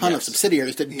own a ton of Yes.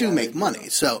 subsidiaries that Yeah, do they make do. money.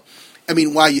 So, I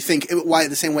mean, why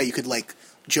the same way you could like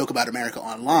joke about America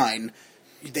Online,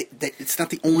 it's not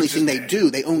the only Which is thing they dead.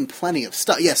 do. They own plenty of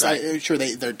stuff. Yes, Right. I'm sure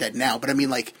they're dead now, but I mean,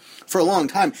 like for a long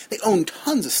time, they own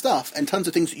tons of stuff and tons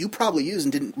of things that you probably use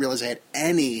and didn't realize they had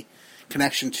any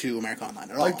connection to America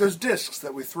Online at all. Like those discs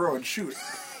that we throw and shoot.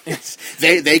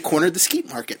 They cornered the skeet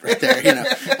market right there. You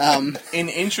know. An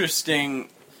interesting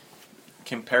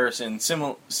comparison,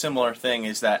 similar thing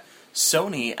is that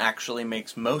Sony actually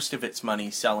makes most of its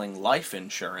money selling life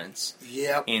insurance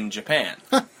Yep. in Japan.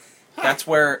 That's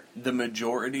where the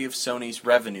majority of Sony's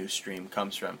revenue stream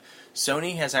comes from.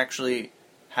 Sony has actually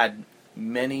had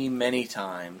many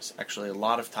times, actually a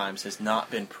lot of times, has not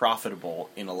been profitable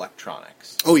in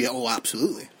electronics. Oh yeah, oh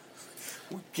absolutely.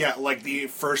 Yeah, like the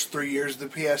first 3 years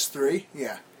of the PS3.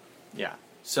 Yeah. Yeah.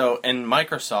 So, and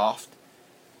Microsoft,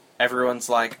 everyone's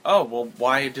like, oh, well,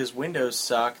 why does Windows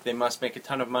suck? They must make a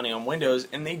ton of money on Windows,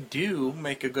 and they do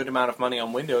make a good amount of money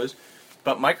on Windows,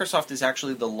 but Microsoft is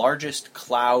actually the largest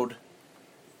cloud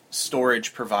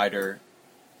storage provider,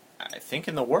 I think,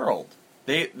 in the world.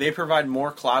 They provide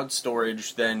more cloud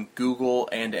storage than Google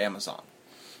and Amazon.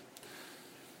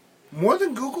 More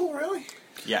than Google, really?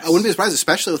 Yes. I wouldn't be surprised,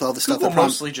 especially with all the stuff Google that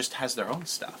mostly just has their own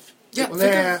stuff. Yeah, Well,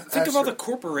 think, yeah, of, think that's of all true. the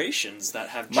corporations that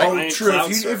have Oh, giant true. cloud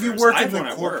If you servers. work I in the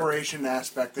want to work. corporation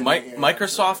aspect, then yeah,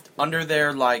 Microsoft, under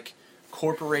their like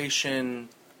corporation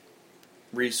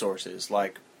resources,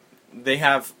 like they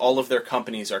have all of their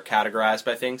companies are categorized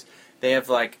by things. They have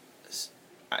like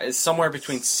somewhere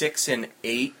between $6 and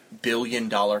 $8 billion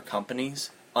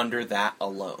companies under that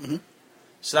alone. Mm-hmm.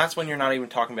 So that's when you're not even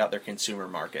talking about their consumer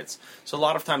markets. So a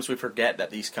lot of times we forget that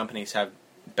these companies have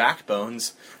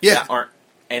backbones that aren't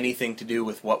anything to do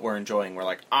with what we're enjoying. We're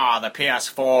like, the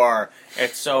PS4,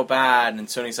 it's so bad. And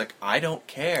Sony's like, I don't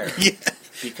care. Yeah.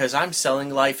 Because I'm selling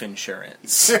life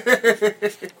insurance.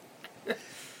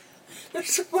 There's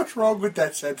so much wrong with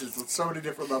that sentence on so many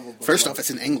different levels. First off, it's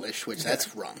in English, which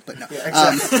that's wrong, but no. Yeah,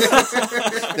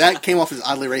 exactly. That came off as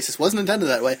oddly racist. Wasn't intended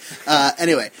that way.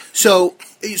 Anyway, so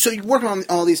you're working on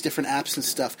all these different apps and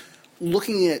stuff.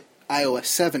 Looking at iOS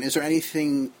 7, is there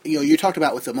anything, you talked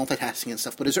about with the multitasking and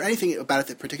stuff, but is there anything about it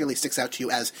that particularly sticks out to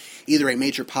you as either a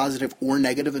major positive or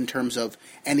negative in terms of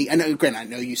any, I know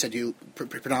you said you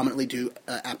predominantly do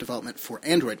app development for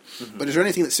Android, but is there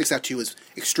anything that sticks out to you as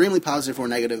extremely positive or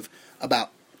negative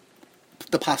about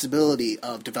the possibility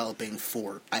of developing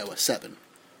for iOS 7?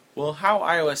 Well, how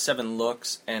iOS 7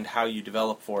 looks and how you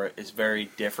develop for it is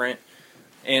very different.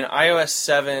 In iOS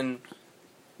 7,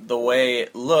 the way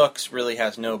it looks really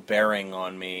has no bearing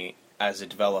on me as a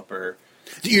developer.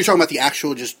 You're talking about the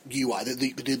actual just UI,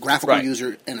 the graphical Right.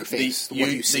 user interface, The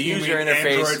what you see. user You mean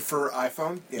interface. Android for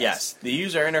iPhone? Yes, the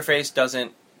user interface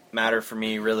doesn't matter for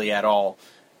me really at all.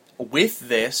 With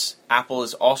this, Apple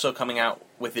is also coming out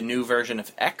with a new version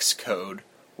of Xcode,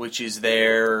 which is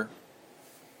their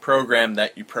program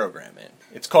that you program in.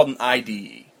 It's called an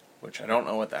IDE, which I don't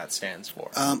know what that stands for.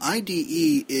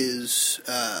 IDE is...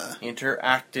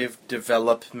 Interactive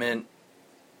Development.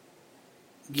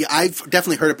 Yeah, I've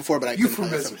definitely heard it before, but I couldn't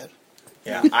find it off the top of my head.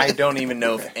 Yeah, I don't even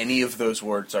know if any of those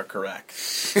words are correct.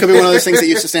 Could be one of those things that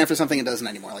used to stand for something and doesn't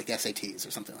anymore, like the SATs or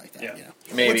something like that. Yeah.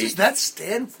 What Maybe. does that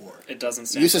stand for? It doesn't It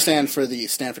stand used to for stand for the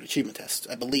Stanford Achievement Test,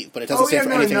 I believe, but it doesn't Oh, yeah, stand for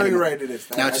no, anything no, anymore. you're right, it is.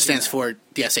 Now I it just do stands know. for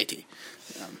the SAT.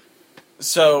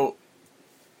 So,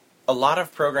 a lot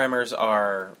of programmers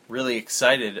are really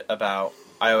excited about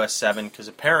iOS 7 because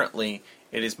apparently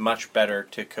it is much better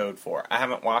to code for. I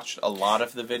haven't watched a lot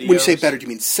of the videos. When you say better, do you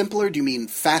mean simpler? Do you mean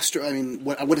faster? I mean,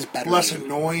 what is better? Less mean?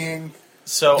 annoying.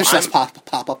 So There's less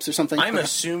pop-ups or something? I'm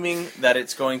assuming that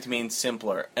it's going to mean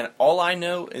simpler. And all I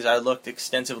know is I looked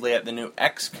extensively at the new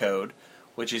Xcode,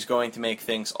 which is going to make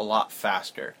things a lot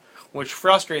faster. Which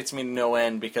frustrates me to no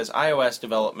end because iOS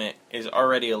development is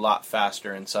already a lot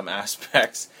faster in some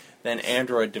aspects than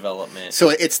Android development. So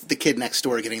it's the kid next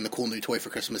door getting the cool new toy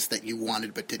for Christmas that you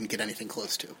wanted but didn't get anything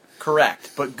close to.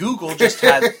 Correct, but Google just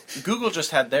had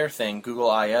their thing, Google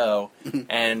I/O,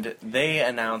 and they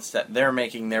announced that they're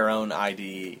making their own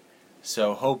IDE.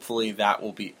 So hopefully that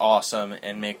will be awesome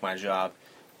and make my job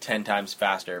 10 times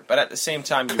faster. But at the same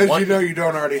time, Because you know you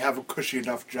don't already have a cushy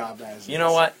enough job as you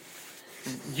know what?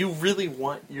 You really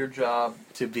want your job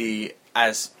to be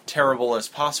as terrible as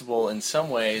possible in some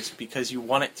ways because you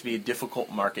want it to be a difficult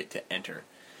market to enter.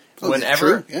 Oh,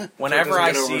 true, yeah. Whenever so it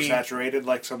I doesn't see get oversaturated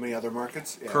like so many other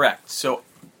markets. Yeah. correct, so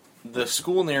the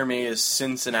school near me is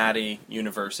Cincinnati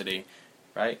University,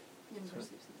 right?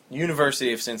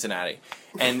 University of Cincinnati,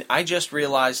 and I just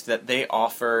realized that they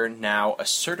offer now a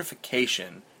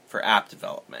certification for app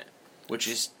development, which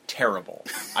is terrible.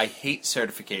 I hate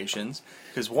certifications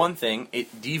because one thing,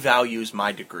 it devalues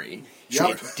my degree. Yep.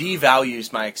 It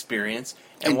devalues my experience.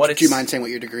 And what do it's, you mind saying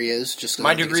what your degree is? Just 'cause I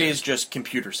my don't think degree you is said just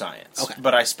computer science, Okay.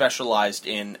 but I specialized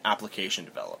in application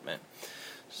development.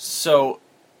 So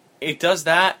it does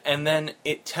that, and then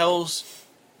it tells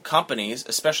companies,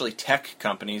 especially tech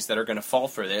companies that are going to fall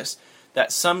for this,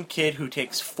 that some kid who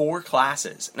takes 4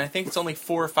 classes, and I think it's only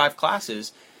 4 or 5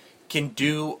 classes, can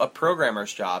do a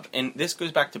programmer's job. And this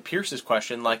goes back to Pierce's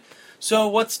question, like, so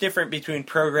what's different between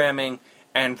programming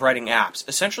and writing apps?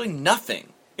 Essentially nothing.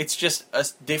 It's just a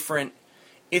different...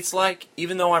 It's like,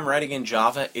 even though I'm writing in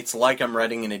Java, it's like I'm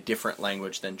writing in a different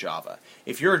language than Java.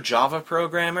 If you're a Java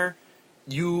programmer,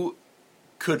 you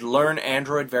could learn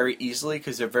Android very easily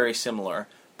because they're very similar.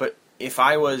 But if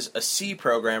I was a C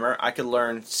programmer, I could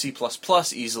learn C++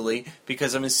 easily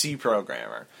because I'm a C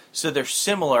programmer. So they're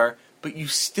similar, but you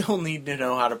still need to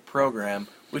know how to program,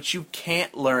 which you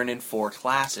can't learn in 4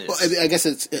 classes. Well, I guess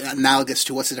it's analogous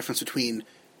to what's the difference between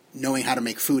knowing how to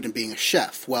make food and being a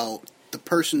chef. Well, the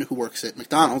person who works at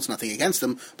McDonald's, nothing against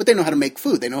them, but they know how to make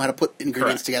food. They know how to put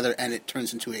ingredients together, and it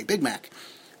turns into a Big Mac.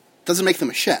 Doesn't make them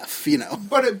a chef, you know.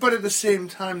 But at the same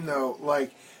time, though,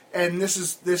 like, and this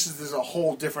is a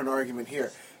whole different argument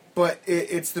here. But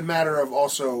it's the matter of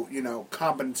also, you know,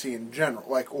 competency in general,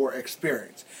 like, or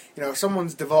experience. You know, if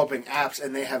someone's developing apps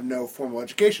and they have no formal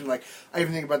education, like, I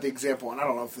even think about the example, and I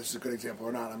don't know if this is a good example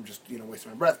or not, I'm just, you know,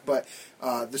 wasting my breath, but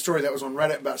the story that was on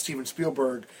Reddit about Steven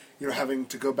Spielberg, you know, having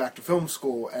to go back to film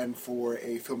school and for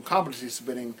a film competency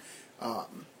submitting,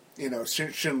 you know,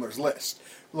 Schindler's List.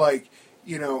 Like,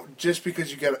 you know, just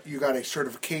because you got a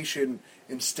certification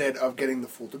instead of getting the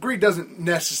full degree doesn't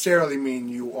necessarily mean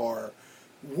you are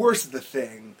worse at the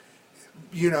thing.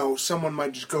 You know, someone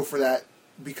might just go for that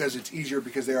because it's easier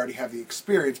because they already have the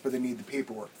experience, but they need the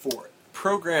paperwork for it.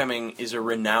 Programming is a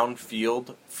renowned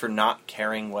field for not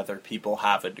caring whether people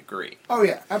have a degree. Oh,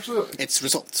 yeah, absolutely. It's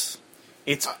results.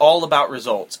 It's all about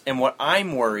results. And what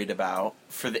I'm worried about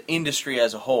for the industry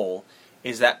as a whole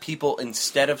is that people,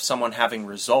 instead of someone having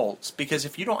results, because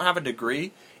if you don't have a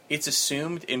degree, it's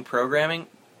assumed in programming.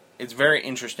 It's very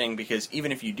interesting because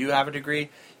even if you do have a degree,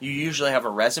 you usually have a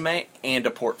resume and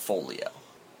a portfolio,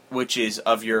 which is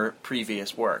of your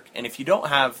previous work. And if you don't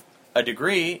have a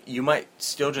degree, you might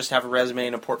still just have a resume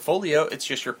and a portfolio. It's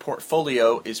just your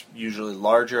portfolio is usually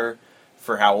larger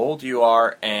for how old you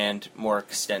are and more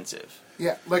extensive.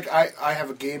 Yeah, like I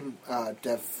have a game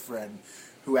dev friend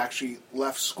who actually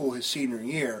left school his senior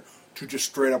year to just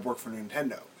straight up work for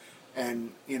Nintendo.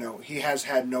 And, you know, he has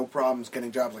had no problems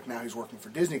getting jobs, like now he's working for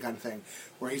Disney kind of thing,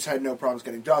 where he's had no problems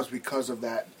getting jobs because of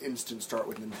that instant start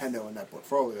with Nintendo and that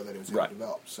portfolio that he was able to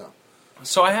develop.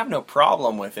 So I have no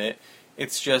problem with it.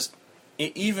 It's just,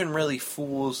 it even really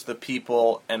fools the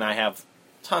people, and I have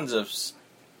tons of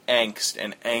angst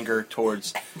and anger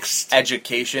towards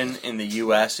education in the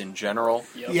U.S. in general.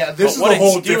 Yep. Yeah, this But is a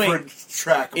whole different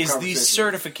track of is conversation. these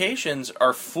certifications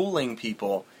are fooling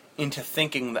people into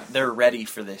thinking that they're ready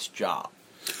for this job.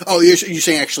 Oh, you're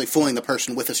saying actually fooling the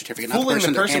person with a certificate, not Fooling the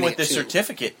person, the person they're with the handing it to.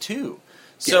 certificate, too.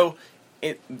 So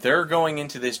they're going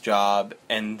into this job,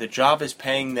 and the job is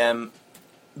paying them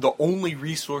the only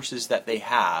resources that they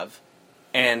have,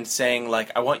 and saying, like,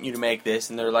 I want you to make this,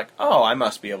 and they're like, oh, I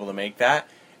must be able to make that.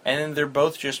 And then they're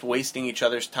both just wasting each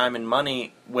other's time and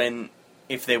money when,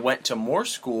 if they went to more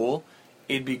school,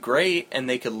 it'd be great, and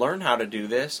they could learn how to do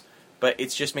this, but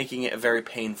it's just making it a very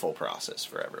painful process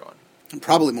for everyone.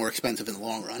 Probably more expensive in the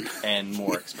long run. And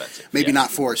more expensive. Maybe yes.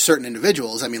 not for certain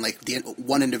individuals. I mean, like,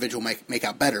 one individual might make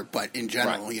out better, but in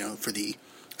general, Right. you know, for the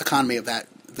economy of that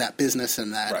business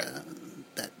and that Right.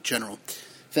 that general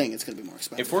thing, it's going to be more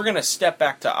expensive. If we're going to step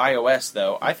back to iOS,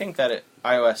 though, I think that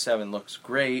iOS 7 looks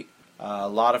great. A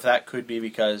lot of that could be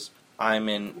because I'm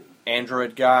an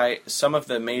Android guy. Some of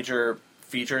the major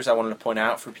features I wanted to point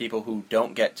out for people who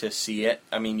don't get to see it,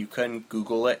 I mean, you can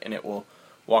Google it and it will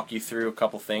walk you through a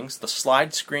couple things. The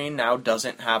slide screen now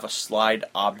doesn't have a slide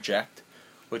object,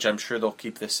 which I'm sure they'll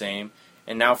keep the same.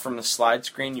 And now from the slide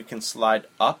screen, you can slide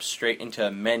up straight into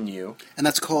a menu. And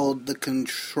that's called the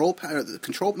control panel.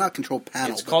 Not control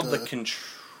panel. It's but called the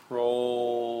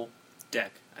control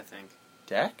Deck, I think.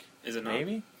 deck. Is it not?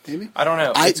 Maybe? Maybe? I don't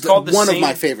know. It's called the one same, of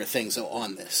my favorite things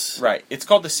on this. Right. It's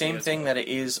called the same thing that it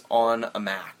is on a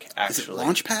Mac, actually. Is it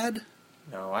Launchpad?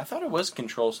 No, I thought it was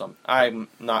Control something. I'm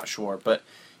not sure, but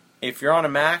if you're on a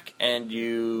Mac and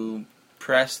you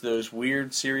press those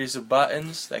weird series of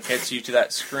buttons that gets you to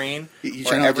that screen You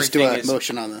where try to just do everything a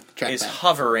motion on the is trackpad.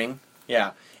 hovering.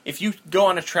 Yeah. If you go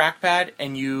on a trackpad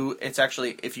and it's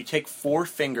actually, if you take 4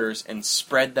 fingers and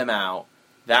spread them out,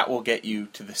 that will get you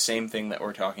to the same thing that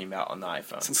we're talking about on the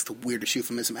iPhone. It's the weirdest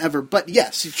euphemism ever, but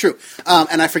yes, it's true.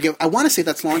 And I forget. I want to say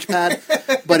that's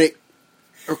Launchpad, but it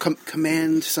or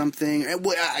command something.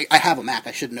 I have a Mac.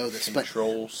 I should know this,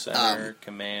 Control Center,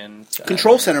 Command Center.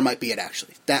 Control Center might be it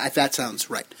actually. That sounds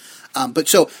right. But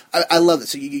so I love this.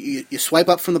 So you swipe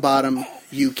up from the bottom.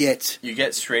 You get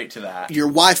straight to that. your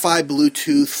Wi-Fi,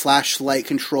 Bluetooth, flashlight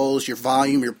controls, your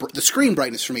volume, the screen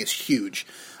brightness for me is huge.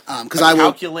 Because I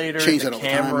will calculator, change the that all the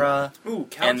time. camera, Ooh,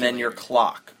 and then your calculator.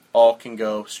 clock all can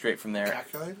go straight from there.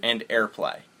 Calculator? And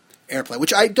AirPlay. AirPlay,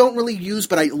 which I don't really use,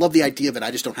 but I love the idea of it.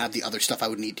 I just don't have the other stuff I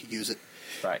would need to use it.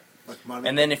 Right. Like money.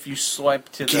 And then if you swipe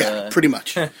to the... Yeah, pretty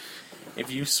much.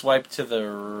 If you swipe to the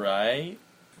right...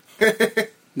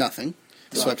 Nothing.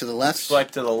 Swipe to the left.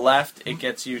 Swipe to the left, it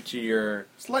gets you to your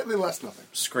Slightly less nothing.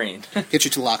 screen. Get you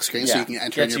to the lock screen so Yeah, you can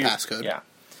enter in gets your you- passcode. Yeah.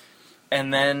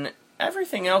 And then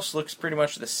everything else looks pretty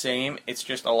much the same. It's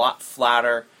just a lot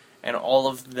flatter, and all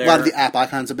of their... A lot of the app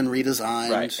icons have been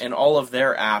redesigned. Right, and all of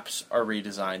their apps are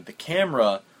redesigned. The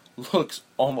camera looks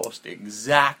almost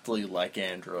exactly like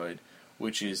Android,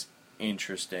 which is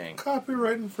interesting.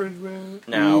 Copyright infringement.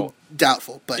 Now,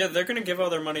 Doubtful, but Yeah, they're going to give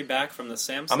all their money back from the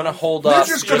Samsung. I'm going to hold They're up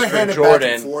just just gonna for hand it back and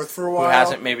Jordan, forth for a who while.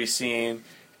 hasn't maybe seen,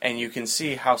 and you can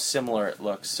see how similar it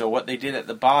looks. So what they did at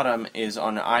the bottom is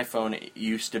on an iPhone, it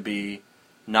used to be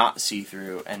not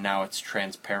see-through, and now it's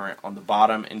transparent on the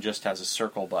bottom and just has a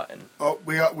circle button. Oh,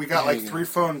 we got like 3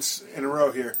 phones in a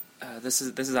row here. This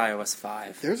is iOS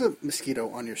 5. there's a mosquito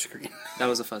on your screen. That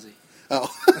was a fuzzy.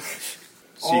 Oh.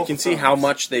 So you All can see how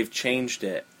much they've changed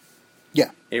it. Yeah.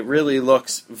 It really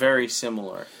looks very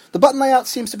similar. The button layout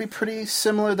seems to be pretty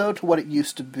similar, though, to what it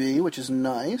used to be, which is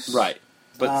nice. Right.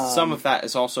 But some of that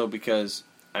is also because,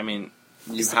 I mean,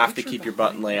 you have to keep your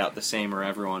button layout the same or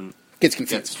everyone Gets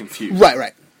confused. gets confused.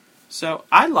 Right. So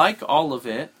I like all of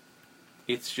it.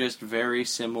 It's just very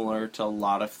similar to a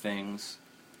lot of things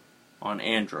on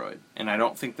Android. And I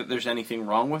don't think that there's anything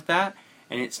wrong with that.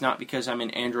 And it's not because I'm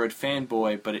an Android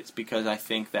fanboy, but it's because I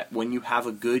think that when you have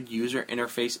a good user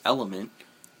interface element,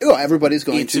 Oh, everybody's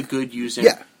going it's to... a good user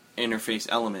Yeah. interface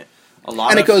element. A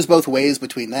lot And of it goes both ways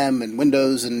between them and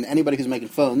Windows and anybody who's making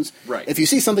phones. Right. If you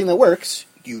see something that works,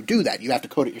 you do that. You have to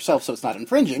code it yourself so it's not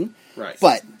infringing. Right.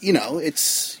 But, you know,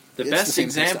 it's... The it's best same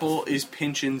kind of example stuff. is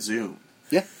pinch and zoom.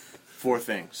 Yeah. 4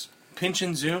 things. Pinch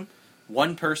and zoom,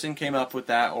 one person came up with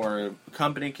that, or a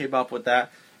company came up with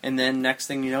that, and then next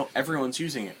thing you know, everyone's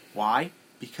using it. Why?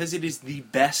 Because it is the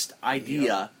best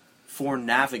idea for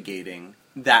navigating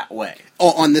that way.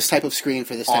 Oh, on this type of screen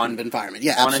for this type On- of environment.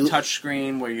 Yeah, On absolutely. a touch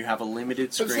screen where you have a limited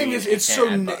But screen. the thing is, and it's so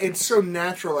can't add buttons. it's so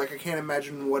natural. Like I can't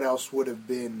imagine what else would have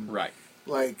been Right.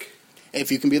 like. If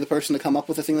you can be the person to come up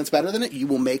with a thing that's better than it, you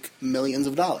will make millions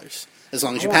of dollars. As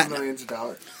long as I you want patent it. millions of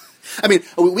dollars. I mean,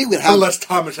 we would have... Unless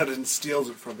Thomas Edison steals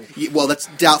it from me. Well, that's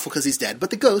doubtful because he's dead, but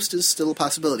the ghost is still a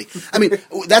possibility. I mean,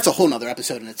 that's a whole nother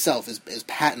episode in itself, is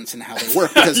patents and how they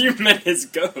work. Because You meant his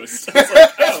ghost. I was like,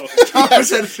 oh.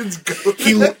 Thomas Edison's ghost.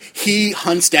 he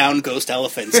hunts down ghost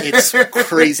elephants. It's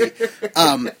crazy.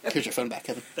 Here's your phone back,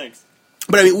 Kevin. Thanks.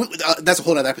 But I mean, that's a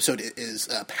whole other episode, is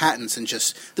patents and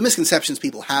just the misconceptions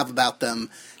people have about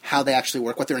them, how they actually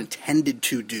work, what they're intended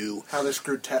to do. How they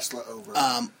screwed Tesla over.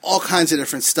 All kinds of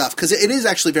different stuff, because it is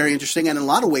actually very interesting and in a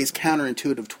lot of ways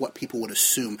counterintuitive to what people would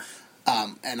assume.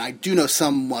 And I do know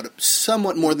somewhat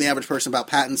more than the average person about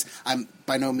patents. I'm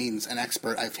by no means an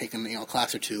expert. I've taken a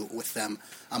class or two with them.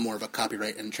 I'm more of a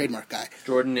copyright and trademark guy.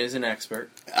 Jordan is an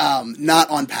expert. Not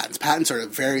on patents. Patents are a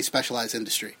very specialized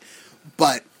industry,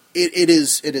 but it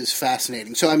is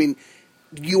fascinating. So I mean,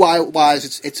 UI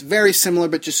wise, it's very similar,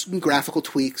 but just graphical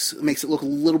tweaks. It makes it look a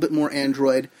little bit more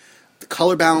Android. The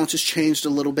color balance has changed a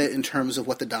little bit in terms of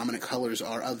what the dominant colors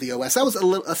are of the OS. That was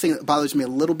a thing that bothers me a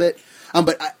little bit.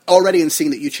 But already in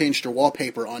seeing that you changed your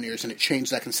wallpaper on yours and it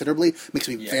changed that considerably makes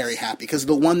me very happy, because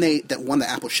the one that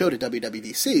Apple showed at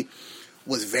WWDC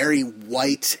was very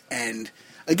white and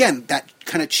again that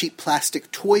kind of cheap plastic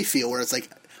toy feel where it's like,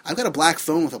 I've got a black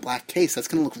phone with a black case. That's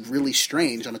going to look really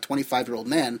strange on a 25-year-old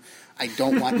man. I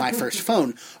don't want my first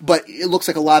phone. But it looks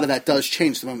like a lot of that does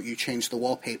change the moment you change the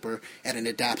wallpaper, and it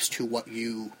adapts to what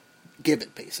you give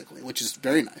it, basically, which is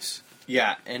very nice.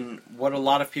 Yeah, and what a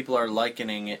lot of people are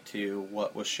likening it to,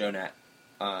 what was shown at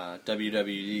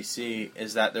WWDC,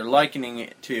 is that they're likening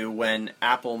it to when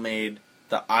Apple made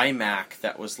the iMac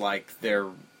that was like their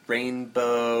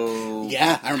rainbow...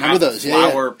 Yeah, I remember those.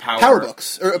 Flower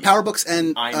PowerBooks. Or PowerBooks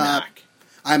and... iMac.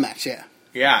 iMacs, yeah.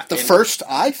 Yeah. The first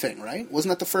i thing, right? Wasn't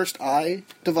that the first i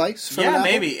device from Yeah, Apple?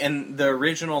 maybe. And the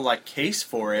original case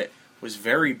for it was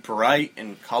very bright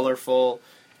and colorful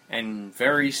and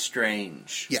very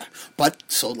strange. Yeah, but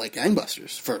sold like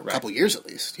gangbusters for a couple years at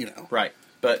least, Right.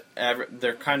 But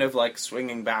they're kind of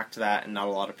swinging back to that, and not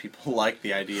a lot of people like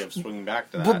the idea of swinging back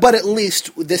to that. But at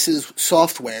least this is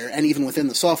software, and even within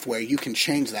the software, you can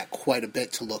change that quite a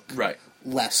bit to look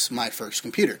less my first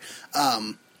computer,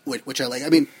 which I like. I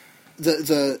mean,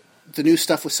 the new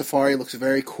stuff with Safari looks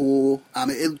very cool.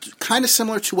 It's kind of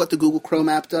similar to what the Google Chrome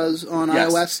app does on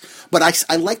iOS, but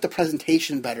I like the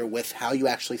presentation better with how you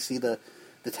actually see the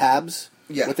tabs.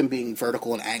 Yeah. with them being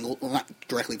vertical and angled. Well, not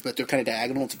directly, but they're kind of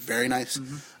diagonal. It's very nice.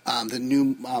 The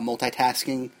new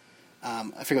multitasking, I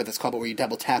forget what that's called, but where you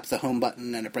double tap the home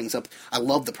button and it brings up. I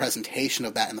love the presentation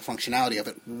of that and the functionality of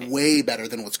it. Way better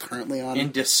than what's currently on.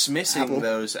 And dismissing Apple.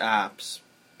 those apps,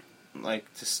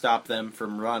 like to stop them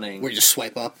from running, Where you just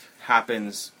swipe up.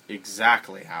 happens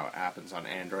exactly how it happens on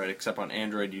Android, except on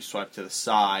Android you swipe to the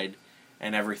side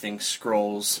and everything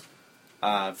scrolls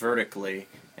vertically,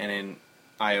 and in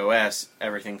iOS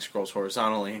everything scrolls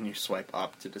horizontally and you swipe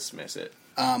up to dismiss it.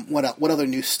 What other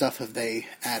new stuff have they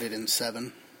added in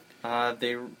 7?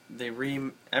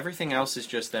 Everything else is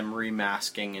just them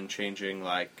remasking and changing,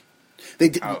 like,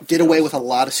 They how it did away feels. with a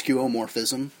lot of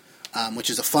skeuomorphism, which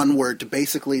is a fun word to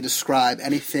basically describe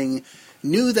anything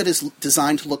new that is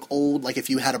designed to look old. Like if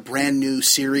you had a brand new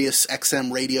Sirius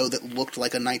XM radio that looked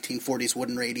like a 1940s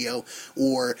wooden radio,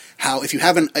 or how if you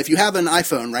have an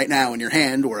iPhone right now in your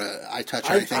hand or a iTouch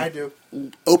or anything, I do.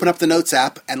 open up the Notes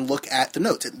app and look at the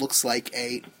notes. It looks like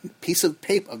a piece of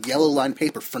paper, of yellow lined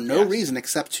paper, for no reason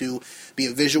except to be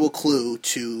a visual clue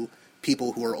to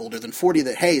people who are older than 40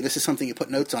 that, hey, this is something you put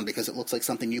notes on because it looks like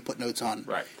something you put notes on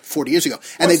Right. 40 years ago.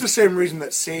 And And it's the same reason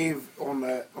that save on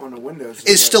the Windows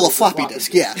is still a floppy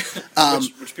disk, yeah.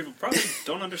 Which people probably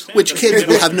don't understand. Which That's- kids you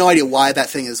know, will have no idea why that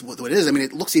thing is what it is. I mean,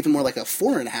 it looks even more like a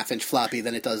 4.5-inch floppy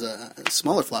than it does a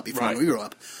smaller floppy from Right. when we grew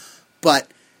up. But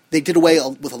they did away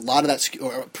with a lot of that,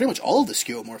 or pretty much all of the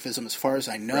skeuomorphism, as far as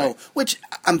I know, Right. which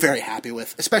I'm very happy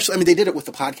with. Especially, I mean, they did it with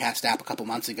the podcast app a couple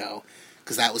months ago,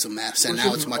 because that was a mess, and Which now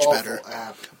is it's an much awful better.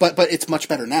 app. But it's much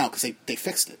better now because they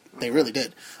fixed it. They really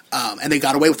did, and they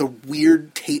got away with a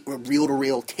weird tape,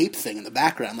 reel-to-reel tape thing in the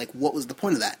background. Like, what was the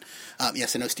point of that?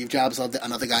 Yes, I know Steve Jobs loved it.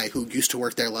 Another guy who used to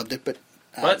work there loved it, but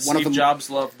But one of Steve them. Jobs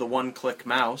loved the one-click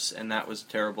mouse, and that was a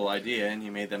terrible idea, and he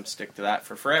made them stick to that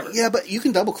for forever. Yeah, but you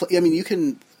can double click. I mean, you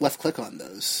can left click on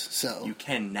those. So You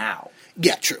can now.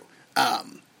 yeah, true.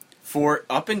 For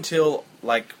up until,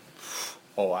 like,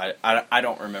 I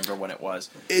don't remember when it was.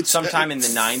 It's Sometime in the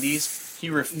 90s, he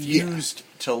refused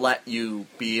to let you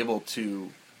be able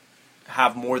to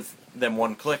have more than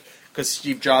one click, because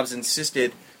Steve Jobs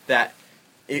insisted that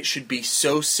it should be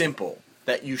so simple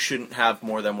that you shouldn't have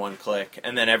more than one click,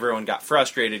 and then everyone got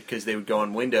frustrated because they would go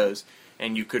on Windows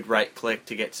and you could right-click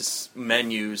to get to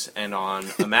menus, and on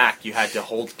a Mac you had to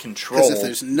hold Control.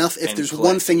 Because if and there's click.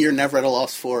 one thing you're never at a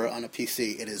loss for on a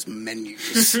PC, it is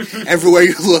menus. Everywhere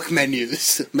you look,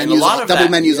 menus, menus, lot of double that-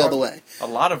 menus all the way. A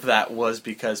lot of that was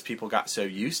because people got so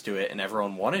used to it, and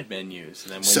everyone wanted menus,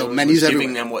 and then Windows So menus was giving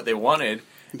everywhere. them what they wanted,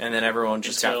 and then everyone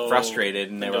just got Until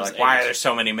frustrated, and they were Windows like, "Why 8. are there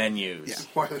so many menus?" Yeah.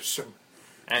 Why there's so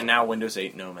And now Windows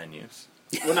 8, no menus.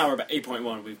 Well, now we're about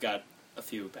 8.1. We've got a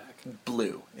few back.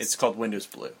 Blue. It's called Windows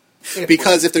Blue.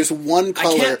 Because if there's one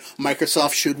color can't-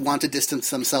 Microsoft should want to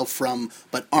distance themselves from,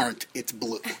 but aren't, it's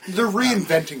blue. They're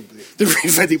reinventing blue.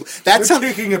 That They're sounds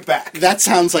taking it back. that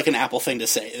sounds like an Apple thing to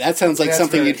say. That sounds like That's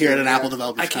something very you'd hear at true, an yeah. Apple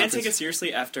developers I can't conference. take it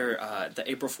seriously after the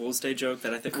April Fool's Day joke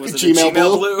that I think was Gmail the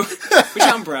Gmail Blue? Blue. We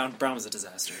found Brown. Brown was a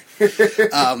disaster.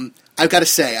 I've got to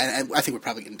say, I think we're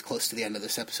probably getting close to the end of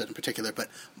this episode in particular, but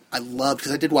I loved,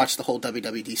 because I did watch the whole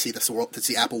WWDC, that's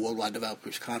the Apple Worldwide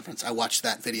Developers Conference. I watched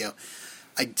that video.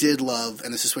 I did love,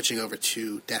 and this is switching over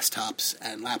to desktops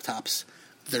and laptops,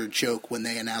 their joke when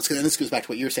they announced, and this goes back to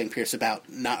what you were saying, Pierce, about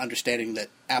not understanding that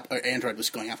Android was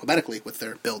going alphabetically with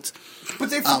their builds.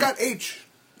 But they forgot H.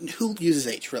 Who uses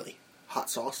H, really? Hot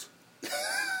sauce.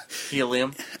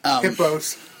 Helium.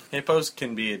 Hippos. Hippos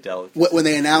can be a delicate. When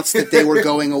they announced that they were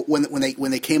going,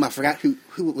 when they came, I forgot who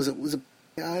was it? Was it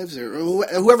Ives or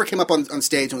whoever came up on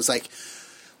stage and was like,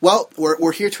 "Well,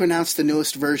 we're here to announce the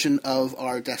newest version of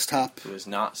our desktop." It was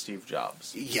not Steve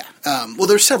Jobs. Yeah. Well,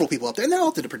 there's several people up there, and they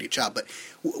all did a pretty good job. But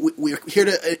we're here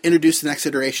to introduce the next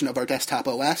iteration of our desktop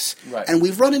OS, Right. and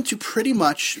we've run into pretty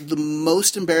much the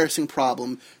most embarrassing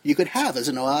problem you could have as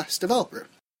an OS developer.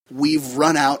 We've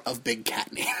run out of big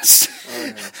cat names.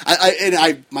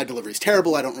 My delivery's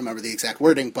terrible. I don't remember the exact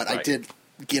wording, but I Right. did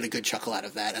get a good chuckle out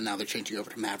of that, and now they're changing over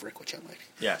to Maverick, which I like.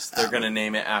 Yes, they're going to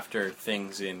name it after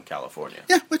things in California.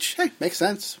 Yeah, which, hey, makes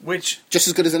sense. Which Just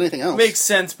as good as anything else. makes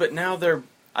sense, but now they're...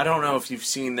 I don't know if you've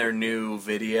seen their new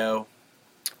video,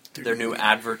 their new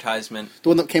advertisement, The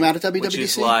one that came out at WWDC? which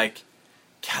is like,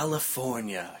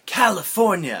 California,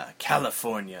 California,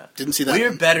 California. Didn't see that We're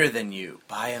one. better than you.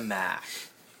 Buy a Mac.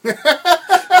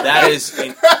 That is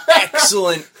an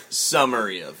excellent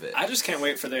summary of it. I just can't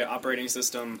wait for the operating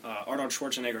system, Arnold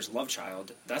Schwarzenegger's Love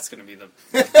Child. That's going to be the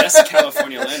best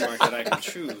California landmark that I can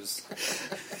choose.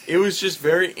 It was just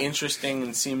very interesting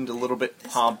and seemed a little bit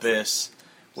pompous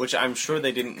which I'm sure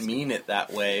they didn't mean it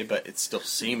that way, but it still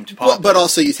seemed pompous. But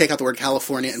also, you take out the word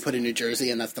California and put in New Jersey,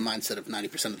 and that's the mindset of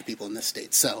 90% of the people in this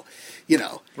state. So,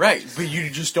 Right, but you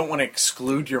just don't want to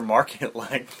exclude your market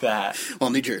like that. Well,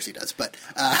 New Jersey does, but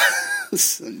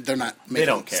they're not making They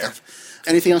don't care. stuff.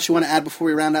 Anything else you want to add before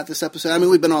we round out this episode? I mean,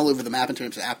 we've been all over the map in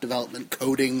terms of app development,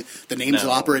 coding, the names of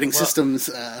operating systems.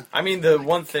 I mean, the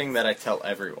one thing that I tell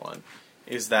everyone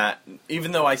is that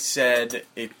even though I said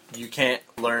you can't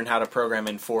learn how to program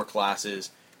in 4 classes,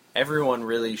 everyone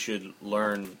really should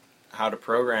learn how to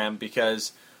program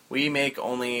because we make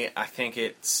only, I think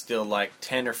it's still like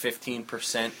 10 or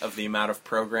 15% of the amount of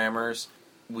programmers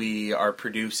we are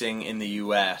producing in the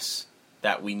U.S.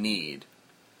 that we need.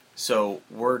 So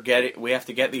we have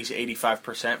to get these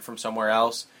 85% from somewhere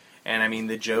else. And I mean,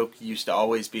 the joke used to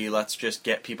always be, let's just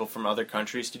get people from other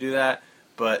countries to do that.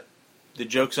 But the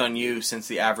joke's on you, since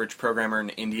the average programmer in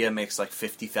India makes like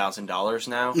 $50,000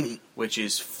 now, which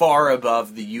is far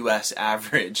above the U.S.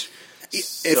 average.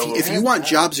 If you want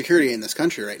job security in this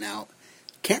country right now,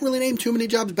 can't really name too many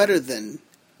jobs better than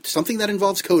something that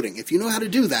involves coding. If you know how to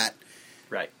do that,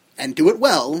 right, and do it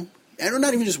well, and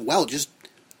not even just well, just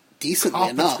decently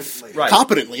enough, right.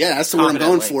 Competently, yeah, that's the word I'm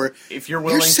going for. If you're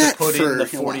willing to put in the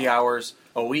 40 hours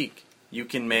a week, you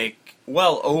can make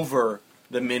well over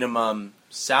the minimum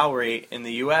salary in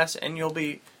the U.S. and you'll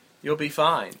be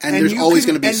fine. And there's always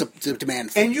going to be some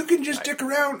demand for it. And you can just stick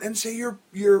around and say your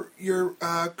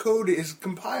code is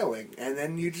compiling, and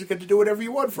then you just get to do whatever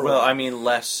you want for it. Well, I mean,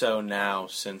 less so now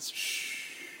since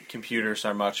computers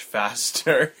are much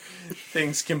faster.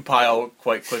 Things compile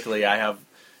quite quickly. I have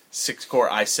 6-core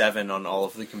i7 on all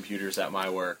of the computers at my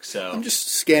work, so I'm just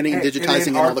scanning and digitizing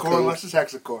and all the hardcore code. versus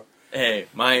hexacore. Hey,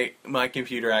 my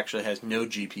computer actually has no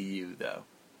GPU though.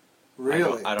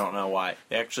 Really? I don't know why.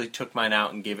 They actually took mine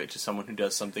out and gave it to someone who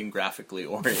does something graphically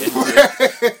oriented.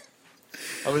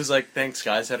 I was like, thanks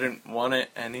guys, I didn't want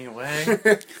it anyway.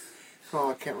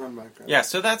 Oh, I can't run Minecraft. Yeah,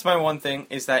 so that's my one thing,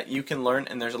 is that you can learn,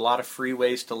 and there's a lot of free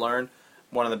ways to learn.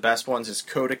 One of the best ones is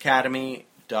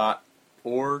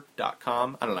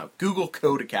codeacademy.org.com. I don't know. Google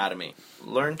Code Academy.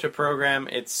 Learn to program.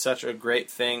 It's such a great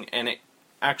thing, and it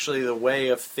actually, the way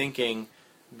of thinking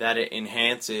that it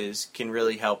enhances can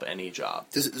really help any job.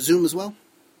 Does it zoom as well?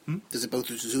 Does it both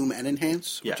zoom and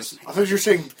enhance? Yes. I thought you were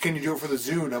saying, can you do it for the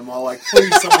Zune? I'm all like,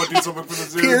 please, someone do something for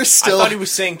the Zune. Pierce I thought he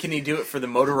was saying, can you do it for the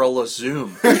Motorola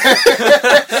Zoom?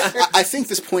 I think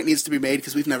this point needs to be made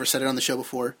because we've never said it on the show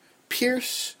before.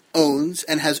 Pierce owns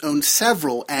and has owned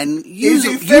several and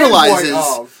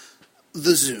utilizes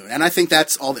the Zune. And I think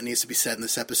that's all that needs to be said in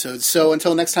this episode. So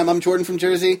until next time, I'm Jordan from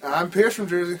Jersey. I'm Pierce from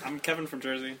Jersey. I'm Kevin from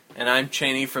Jersey. And I'm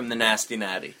Cheney from the Nasty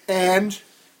Natty. And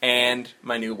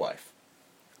my new wife.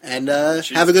 And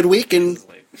have a good week. And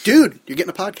dude, you're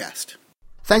getting a podcast.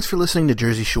 Thanks for listening to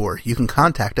Jersey Shore. You can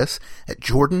contact us at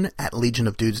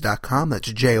jordan@legionofdudes.com.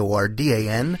 That's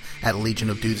JORDAN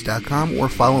 @legionofdudes.com. Or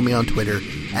follow me on Twitter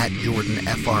at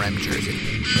JordanFRMJersey.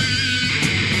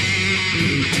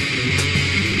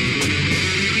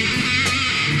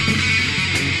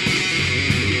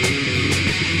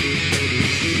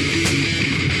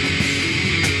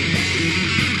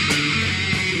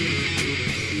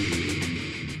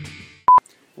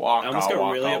 I almost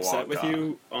got really upset with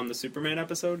you on the Superman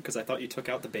episode because I thought you took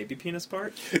out the baby penis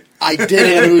part. I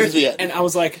didn't. And I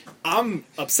was like, I'm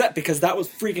upset because that was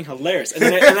freaking hilarious. And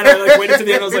then I waited to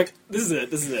the end. I was like, this is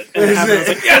it. And it happened. I was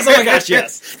like, yes, oh my gosh,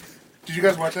 yes. Did you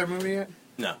guys watch that movie yet?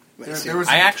 No. There was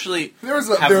I actually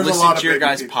have listened to your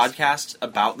guys' podcasts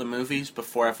about the movies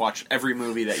before I've watched every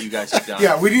movie that you guys have done.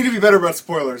 Yeah, we need to be better about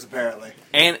spoilers, apparently.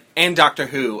 And Doctor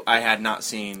Who, I had not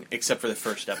seen, except for the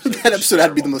first episode. That episode had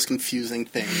to be the most confusing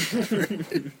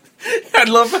thing. I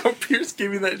love how Pierce gave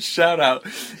me that shout-out.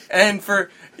 And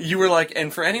you were like,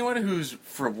 and for anyone who's,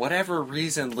 for whatever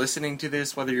reason, listening to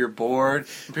this, whether you're bored,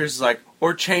 and Pierce is like,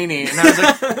 or Cheney, and I was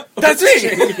like, that's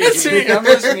me! That's me! I'm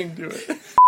listening to it.